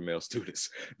African-American male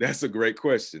students. That's a great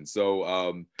question.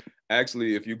 So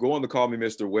actually, if you go on the Call Me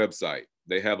Mister website,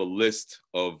 they have a list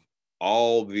of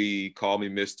all the Call Me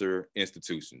Mister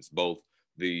institutions, both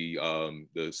the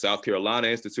South Carolina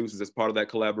institutions as part of that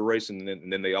collaboration,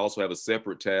 and then they also have a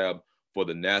separate tab for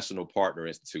the national partner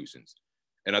institutions.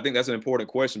 And I think that's an important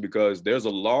question because there's a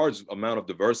large amount of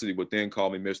diversity within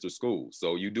Call Me Mister schools.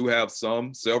 So you do have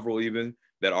several even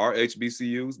that are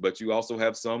HBCUs, but you also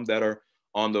have some that are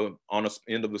on the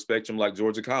end of the spectrum like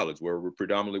Georgia College, where we're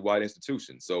predominantly white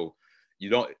institutions. So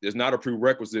there's not a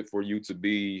prerequisite for you to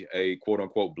be a quote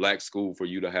unquote Black school for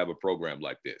you to have a program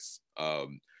like this.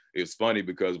 it's funny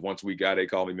because once we got a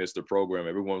Call Me Mr. program,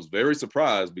 everyone was very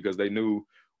surprised because they knew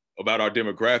about our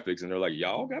demographics, and they're like,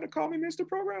 y'all got a Call Me Mr.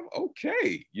 program?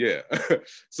 Okay, yeah.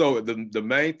 So the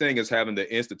main thing is having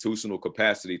the institutional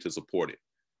capacity to support it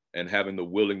and having the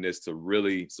willingness to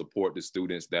really support the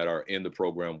students that are in the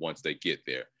program once they get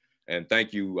there. And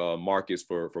thank you, Marcus,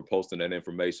 for posting that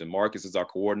information. Marcus is our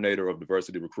coordinator of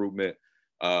diversity recruitment.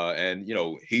 And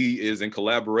he is in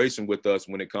collaboration with us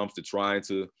when it comes to trying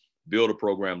to build a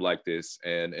program like this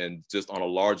and just on a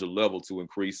larger level to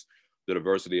increase the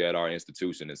diversity at our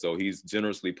institution. And so he's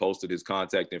generously posted his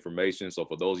contact information. So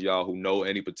for those of y'all who know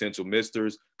any potential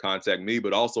misters, contact me,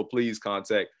 but also please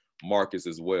contact Marcus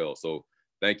as well. So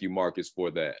thank you, Marcus, for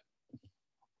that.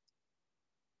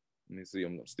 Let me see,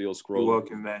 I'm still scrolling. You're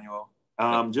welcome, Emmanuel.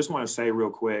 Just want to say real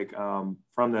quick,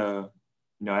 from the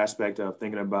aspect of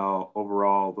thinking about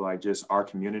overall, like just our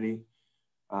community,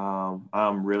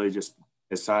 I'm really just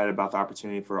excited about the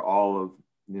opportunity for all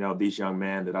of these young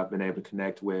men that I've been able to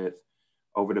connect with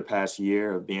over the past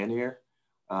year of being here.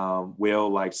 Will,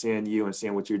 like seeing you and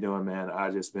seeing what you're doing, man,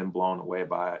 I just been blown away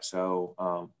by it.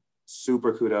 So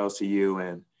super kudos to you.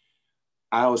 And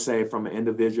I would say from an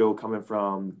individual coming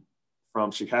from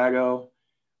Chicago,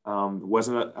 I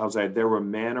would say there were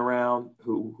men around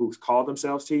who called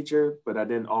themselves teacher, but I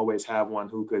didn't always have one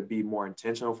who could be more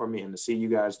intentional for me. And to see you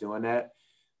guys doing that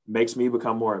makes me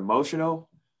become more emotional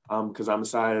because I'm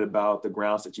excited about the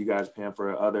grounds that you guys are paying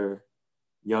for other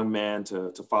young men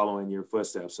to follow in your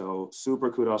footsteps. So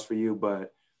super kudos for you.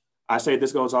 But I say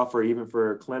this goes off even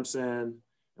for Clemson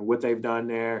and what they've done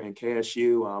there and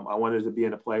KSU. I wanted to be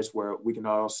in a place where we can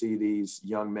all see these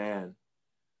young men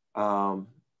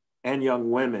and young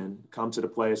women come to the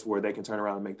place where they can turn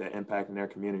around and make that impact in their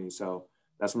community. So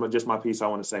that's just my piece I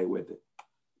want to say with it.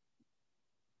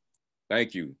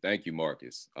 Thank you,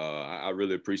 Marcus. I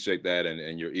really appreciate that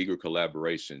and your eager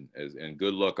collaboration. And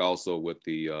good luck also with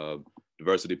the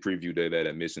Diversity Preview Day that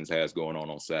Admissions has going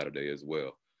on Saturday as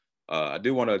well. I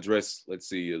do want to address, let's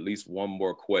see, at least one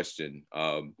more question.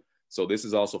 So this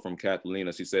is also from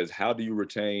Catalina. She says, how do you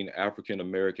retain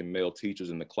African-American male teachers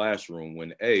in the classroom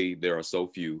when A, there are so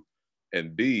few,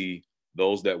 and B,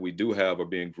 those that we do have are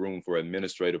being groomed for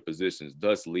administrative positions,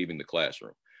 thus leaving the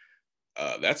classroom?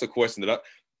 That's a question that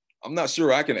I'm not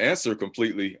sure I can answer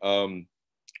completely,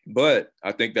 but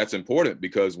I think that's important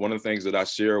because one of the things that I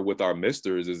share with our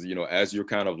misters is, as you're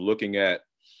kind of looking at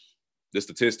the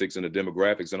statistics and the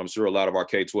demographics, and I'm sure a lot of our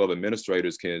K-12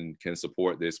 administrators can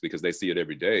support this because they see it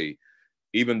every day.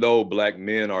 Even though Black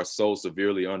men are so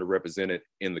severely underrepresented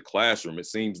in the classroom, it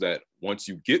seems that once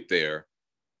you get there,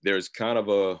 there's kind of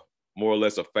a more or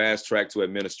less a fast track to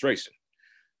administration.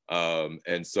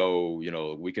 And so,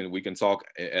 we can talk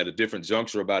at a different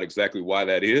juncture about exactly why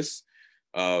that is.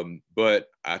 But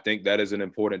I think that is an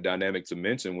important dynamic to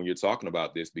mention when you're talking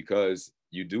about this, because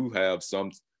you do have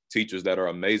some teachers that are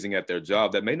amazing at their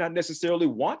job that may not necessarily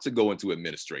want to go into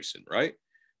administration, right?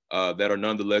 That are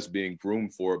nonetheless being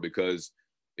groomed for it because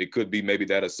it could be maybe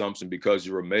that assumption because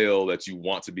you're a male that you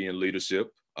want to be in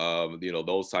leadership.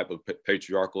 Those type of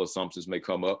patriarchal assumptions may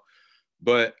come up.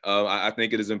 But I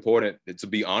think it is important to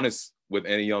be honest with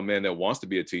any young man that wants to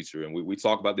be a teacher. And we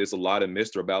talk about this a lot in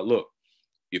Mr. about, look,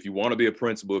 if you want to be a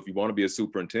principal, if you want to be a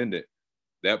superintendent,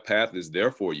 that path is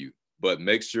there for you. But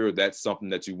make sure that's something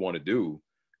that you want to do.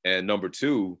 And number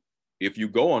two, if you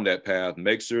go on that path,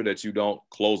 make sure that you don't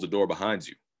close the door behind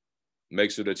you. Make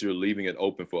sure that you're leaving it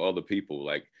open for other people.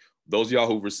 Like those of y'all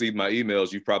who've received my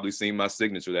emails, you've probably seen my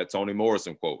signature, that Toni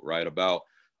Morrison quote, right? About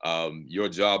your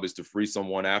job is to free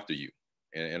someone after you.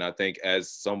 And I think as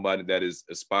somebody that is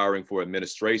aspiring for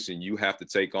administration, you have to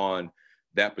take on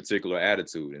that particular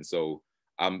attitude. And so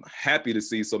I'm happy to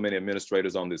see so many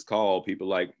administrators on this call, people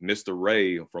like Mr.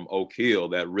 Ray from Oak Hill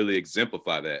that really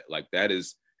exemplify that. Like that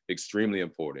is extremely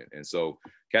important. And so,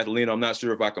 Catalina, I'm not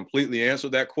sure if I completely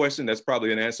answered that question. That's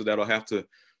probably an answer that'll have to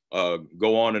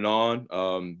go on and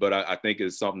on. But I think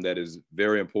it's something that is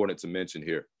very important to mention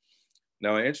here.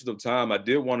 Now, in the interest of time, I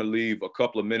did want to leave a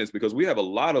couple of minutes because we have a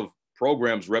lot of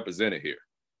programs represented here.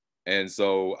 And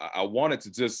so I wanted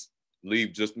to just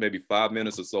leave just maybe 5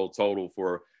 minutes or so total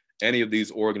for any of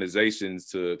these organizations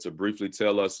to briefly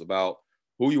tell us about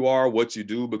who you are, what you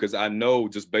do, because I know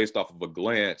just based off of a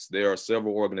glance, there are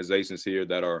several organizations here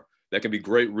that can be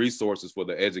great resources for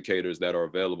the educators that are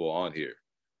available on here.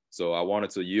 So I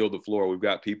wanted to yield the floor. We've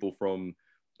got people from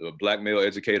the Black Male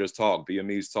Educators Talk,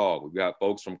 BME's Talk. We've got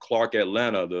folks from Clark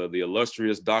Atlanta, the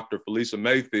illustrious Dr. Felicia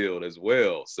Mayfield as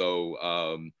well. So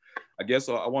I guess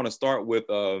I want to start with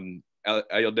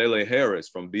Ayodele Harris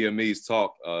from BME's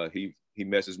Talk. He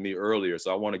messaged me earlier.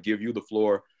 So I want to give you the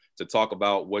floor to talk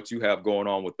about what you have going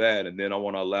on with that. And then I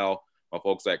want to allow my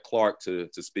folks at Clark to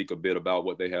speak a bit about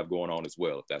what they have going on as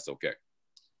well, if that's okay.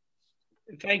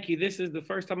 Thank you. This is the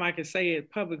first time I can say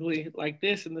it publicly like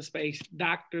this in the space,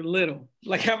 Dr. Little.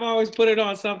 Like I've always put it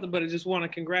on something, but I just want to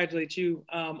congratulate you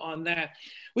on that.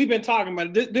 We've been talking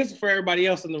about it. This is for everybody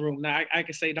else in the room. Now I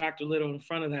can say Dr. Little in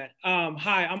front of that.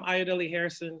 Hi, I'm Ayodele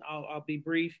Harrison. I'll be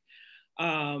brief.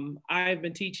 I've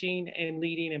been teaching and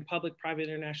leading in public, private,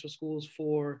 international schools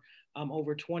for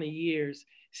over 20 years.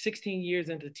 16 years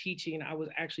into teaching, I was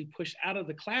actually pushed out of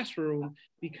the classroom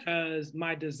because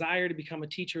my desire to become a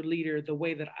teacher leader the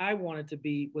way that I wanted to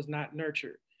be was not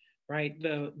nurtured, right?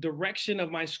 The direction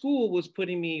of my school was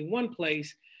putting me in one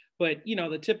place, but you know,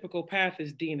 the typical path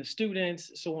is dean of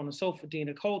students, so on and so forth, dean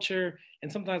of culture. And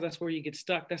sometimes that's where you get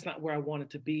stuck. That's not where I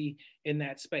wanted to be in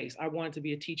that space. I wanted to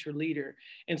be a teacher leader.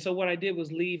 And so what I did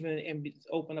was leave and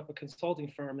open up a consulting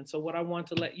firm. And so what I want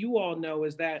to let you all know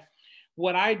is that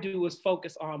what I do is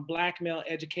focus on Black male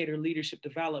educator leadership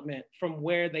development from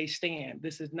where they stand.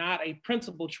 This is not a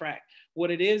principal track.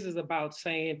 What it is about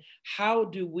saying, how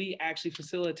do we actually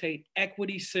facilitate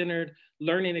equity-centered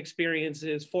learning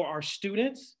experiences for our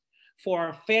students, for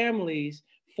our families,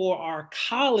 for our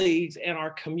colleagues and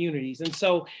our communities. And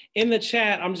so in the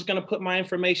chat, I'm just gonna put my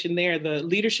information there. The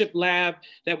leadership lab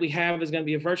that we have is gonna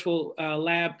be a virtual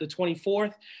lab the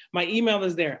 24th. My email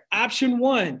is there. Option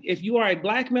 1, if you are a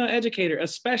Black male educator,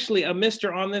 especially a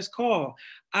Mr. on this call,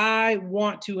 I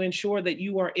want to ensure that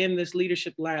you are in this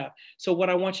leadership lab. So what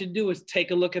I want you to do is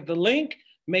take a look at the link,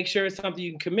 make sure it's something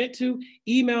you can commit to,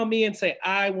 email me and say,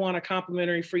 I want a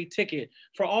complimentary free ticket.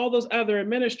 For all those other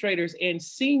administrators and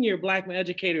senior Black male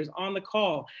educators on the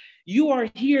call, you are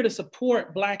here to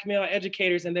support Black male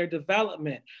educators and their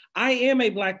development. I am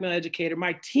a Black male educator.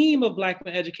 My team of Black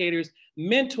male educators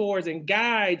mentors and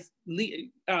guides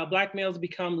Black males to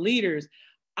become leaders.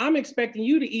 I'm expecting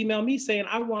you to email me saying,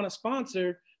 I want to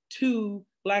sponsor 2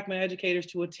 Black male educators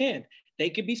to attend. They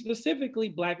could be specifically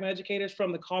Black male educators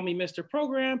from the Call Me Mr.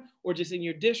 program or just in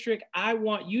your district. I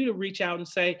want you to reach out and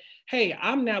say, hey,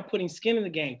 I'm now putting skin in the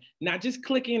game, not just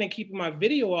clicking and keeping my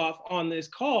video off on this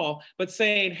call, but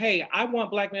saying, hey, I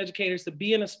want Black male educators to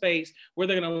be in a space where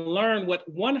they're gonna learn what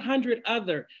 100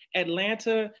 other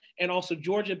Atlanta and also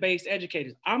Georgia-based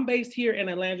educators. I'm based here in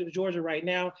Atlanta, Georgia right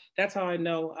now. That's how I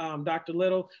know Dr.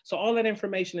 Little. So all that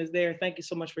information is there. Thank you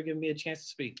so much for giving me a chance to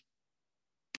speak.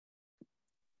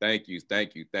 Thank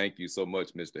you so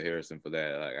much, Mr. Harrison, for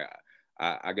that.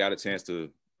 I got a chance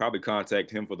to probably contact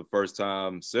him for the first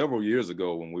time several years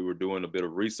ago when we were doing a bit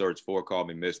of research for Call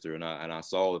Me Mr. And I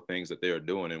saw the things that they are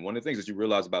doing. And one of the things that you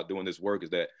realize about doing this work is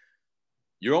that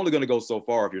you're only going to go so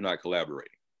far if you're not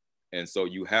collaborating. And so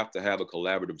you have to have a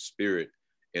collaborative spirit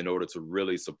in order to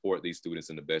really support these students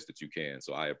in the best that you can.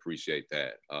 So I appreciate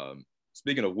that.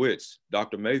 Speaking of which,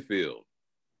 Dr. Mayfield,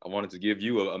 I wanted to give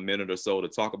you a minute or so to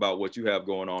talk about what you have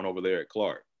going on over there at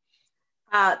Clark.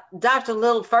 Dr.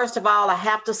 Little, first of all, I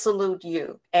have to salute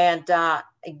you and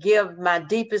give my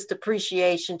deepest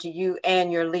appreciation to you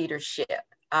and your leadership.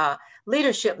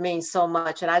 Leadership means so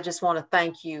much, and I just want to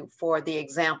thank you for the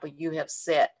example you have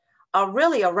set.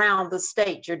 Really around the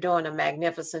state, you're doing a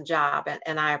magnificent job,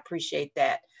 and I appreciate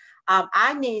that.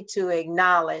 I need to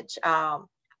acknowledge I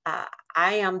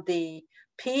am the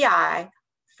PI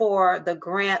for the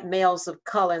grant Males of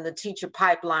Color in the Teacher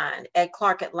Pipeline at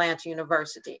Clark Atlanta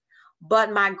University.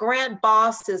 But my grant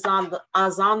boss is on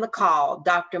the call,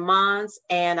 Dr. Mons,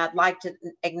 and I'd like to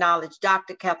acknowledge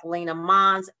Dr. Kathalina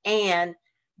Mons and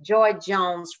Joy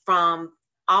Jones from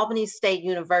Albany State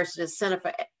University Center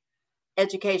for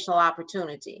Educational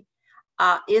Opportunity.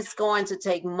 It's going to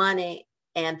take money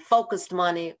and focused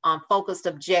money on focused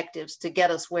objectives to get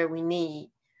us where we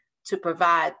need to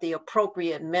provide the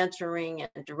appropriate mentoring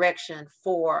and direction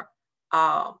for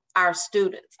our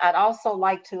students. I'd also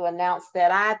like to announce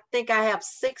that I think I have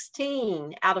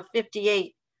 16 out of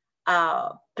 58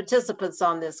 participants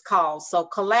on this call. So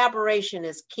collaboration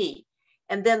is key.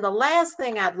 And then the last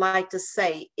thing I'd like to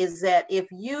say is that if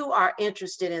you are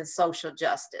interested in social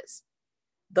justice,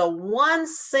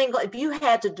 if you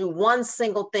had to do one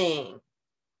single thing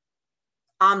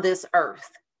on this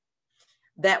earth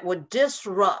that would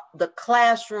disrupt the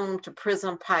classroom to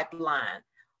prison pipeline,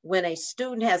 when a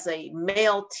student has a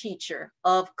male teacher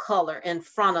of color in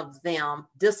front of them,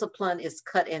 discipline is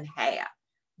cut in half.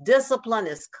 Discipline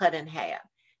is cut in half.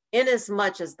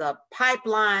 Inasmuch as the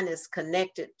pipeline is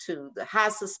connected to the high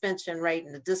suspension rate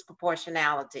and the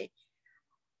disproportionality,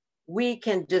 we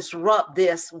can disrupt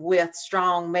this with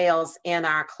strong males in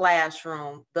our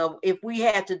classroom. If we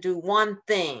had to do one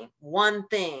thing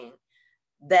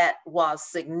that was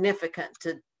significant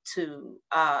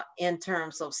in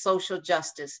terms of social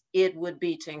justice, it would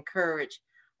be to encourage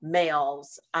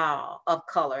males of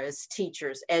color as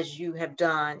teachers, as you have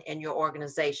done in your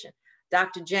organization.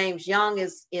 Dr. James Young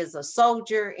is a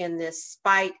soldier in this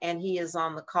fight, and he is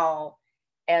on the call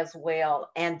as well.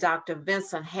 And Dr.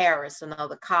 Vincent Harris,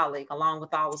 another colleague, along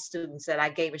with all the students that I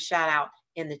gave a shout out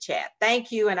in the chat.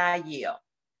 Thank you, and I yield.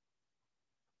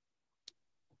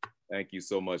 Thank you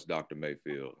so much, Dr.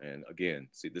 Mayfield. And again,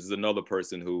 see, this is another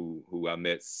person who I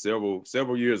met several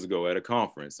years ago at a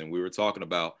conference, and we were talking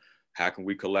about how can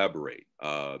we collaborate.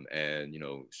 And, you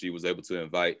know, she was able to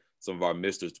invite some of our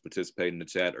misters to participate in the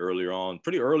chat earlier on,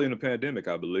 pretty early in the pandemic,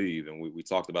 I believe. And we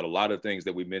talked about a lot of things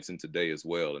that we mentioned today as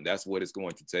well. And that's what it's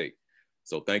going to take.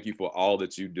 So thank you for all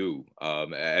that you do.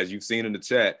 As you've seen in the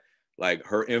chat, like,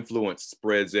 her influence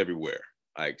spreads everywhere.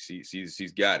 Like,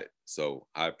 she's got it. So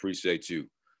I appreciate you.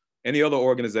 Any other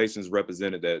organizations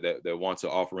represented that want to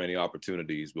offer any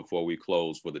opportunities before we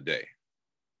close for the day?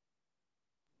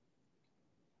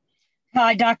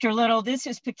 Hi, Dr. Little. This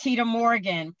is Paquita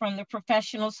Morgan from the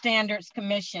Professional Standards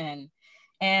Commission.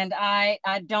 And I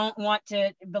don't want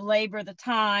to belabor the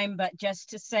time, but just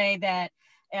to say that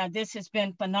this has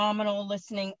been phenomenal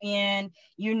listening in.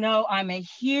 You know, I'm a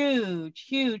huge,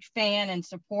 huge fan and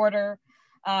supporter.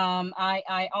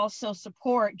 I also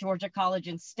support Georgia College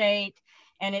and State,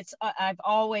 and I've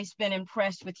always been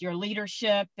impressed with your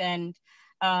leadership, and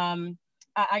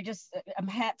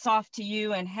hats off to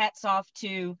you and hats off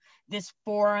to this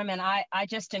forum. And I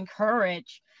just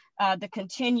encourage the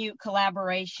continued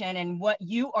collaboration, and what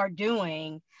you are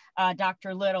doing,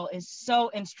 Dr. Little, is so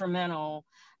instrumental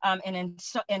and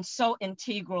so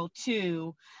integral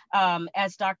to,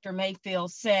 as Dr.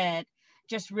 Mayfield said,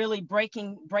 just really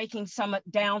breaking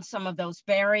down some of those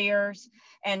barriers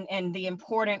and the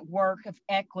important work of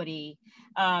equity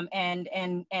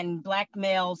and Black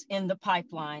males in the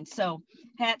pipeline. So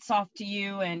hats off to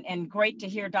you, and great to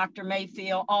hear Dr.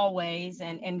 Mayfield always,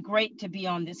 and great to be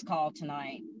on this call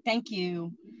tonight. Thank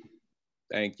you.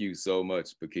 Thank you so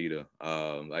much, Paquita.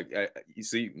 You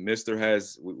see,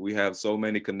 we have so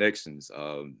many connections.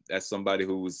 That's somebody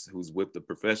who's with the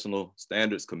Professional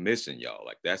Standards Commission, y'all.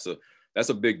 Like, that's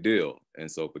a big deal.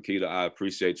 And so, Paquita, I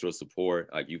appreciate your support.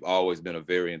 Like, you've always been a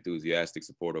very enthusiastic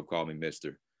supporter of Call Me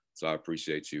Mister. So I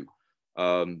appreciate you.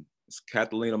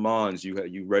 Catalina Mons,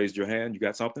 you raised your hand. You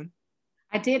got something?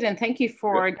 I did, and thank you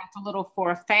Dr. Little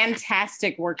for a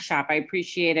fantastic workshop. I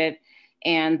appreciate it.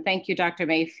 And thank you, Dr.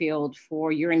 Mayfield,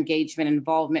 for your engagement and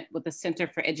involvement with the Center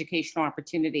for Educational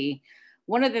Opportunity.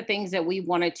 One of the things that we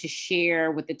wanted to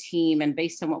share with the team, and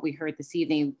based on what we heard this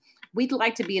evening, we'd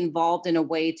like to be involved in a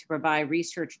way to provide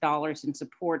research dollars and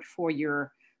support for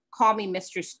your Call Me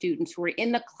Mister students who are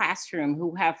in the classroom,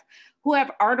 who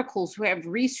have articles, who have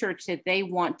research that they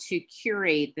want to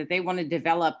curate, that they want to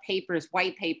develop papers,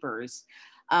 white papers,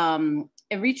 and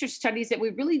research studies that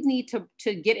we really need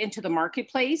to get into the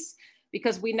marketplace,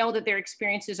 because we know that their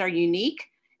experiences are unique.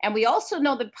 And we also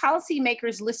know that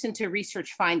policymakers listen to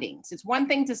research findings. It's one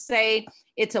thing to say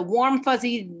it's a warm,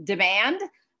 fuzzy demand,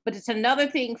 but it's another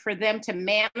thing for them to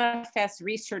manifest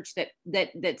research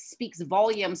that speaks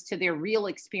volumes to their real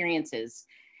experiences.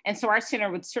 And so our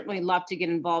center would certainly love to get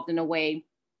involved in a way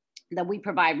that we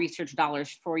provide research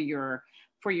dollars for your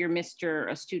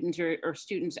Mr. Students or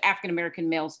students, African-American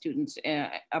male students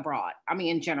abroad. I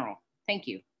mean, in general. Thank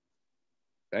you.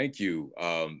 Thank you.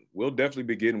 We'll definitely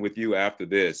be getting with you after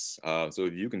this. So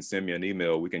if you can send me an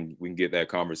email, we can get that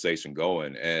conversation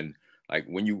going. And like,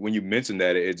 when you mentioned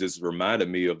that, it just reminded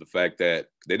me of the fact that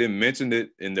they didn't mention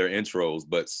it in their intros,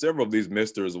 but several of these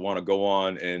misters want to go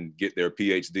on and get their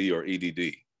PhD or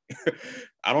EDD.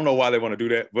 I don't know why they want to do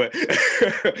that, but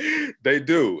they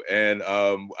do. And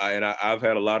I've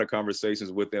had a lot of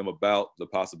conversations with them about the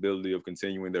possibility of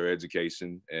continuing their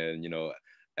education. And, you know,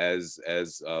 as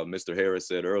Mr. Harris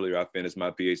said earlier, I finished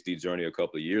my PhD journey a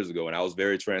couple of years ago, and I was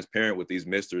very transparent with these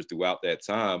misters throughout that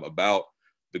time about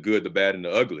the good, the bad, and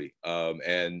the ugly.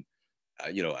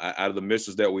 You know, out of the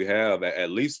misters that we have,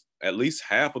 at least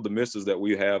half of the misters that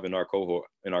we have in our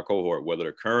cohort, whether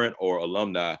they're current or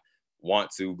alumni,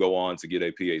 want to go on to get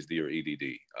a PhD or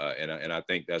EDD. And I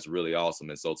think that's really awesome.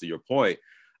 And so, to your point,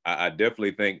 I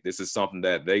definitely think this is something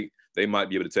that they might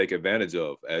be able to take advantage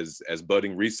of as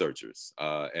budding researchers,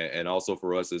 and also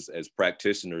for us as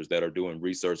practitioners that are doing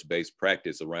research-based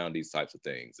practice around these types of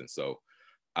things. And so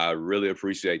I really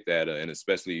appreciate that, and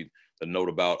especially the note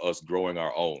about us growing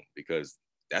our own, because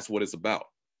that's what it's about.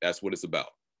 That's what it's about.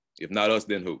 If not us,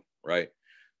 then who, right?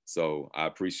 So I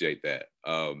appreciate that.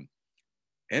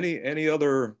 Any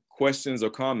other questions or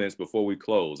comments before we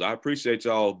close? I appreciate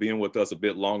y'all being with us a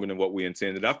bit longer than what we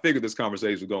intended. I figured this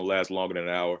conversation was going to last longer than an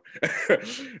hour.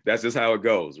 That's just how it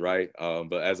goes, right?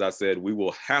 But as I said, we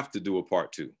will have to do a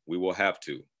part 2. We will have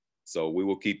to. So we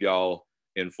will keep y'all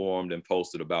informed and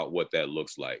posted about what that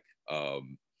looks like.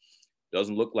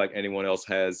 Doesn't look like anyone else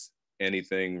has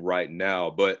anything right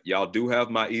now, but y'all do have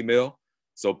my email.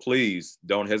 So please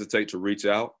don't hesitate to reach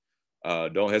out.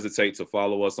 Don't hesitate to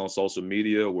follow us on social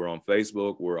media. We're on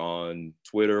Facebook, we're on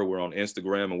Twitter, we're on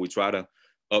Instagram, and we try to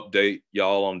update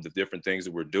y'all on the different things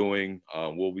that we're doing.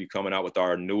 We'll be coming out with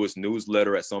our newest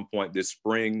newsletter at some point this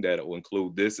spring that will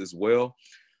include this as well.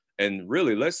 And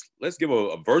really, let's give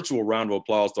a virtual round of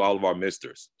applause to all of our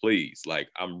misters, please. Like,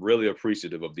 I'm really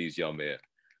appreciative of these young men.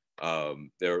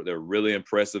 They're really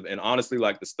impressive. And honestly,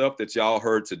 like the stuff that y'all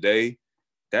heard today,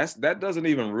 that doesn't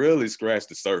even really scratch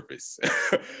the surface.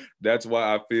 That's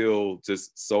why I feel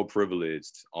just so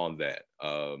privileged on that.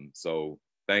 So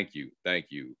thank you.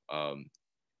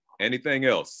 Anything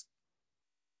else?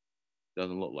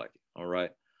 Doesn't look like it. All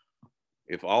right.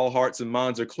 If all hearts and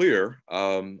minds are clear,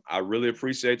 I really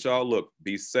appreciate y'all. Look,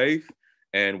 be safe,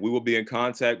 and we will be in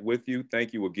contact with you.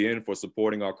 Thank you again for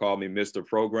supporting our Call Me Mr.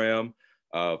 program.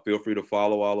 Feel free to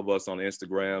follow all of us on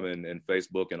Instagram and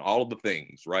Facebook and all of the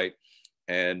things, right?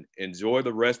 And enjoy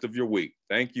the rest of your week.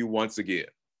 Thank you once again.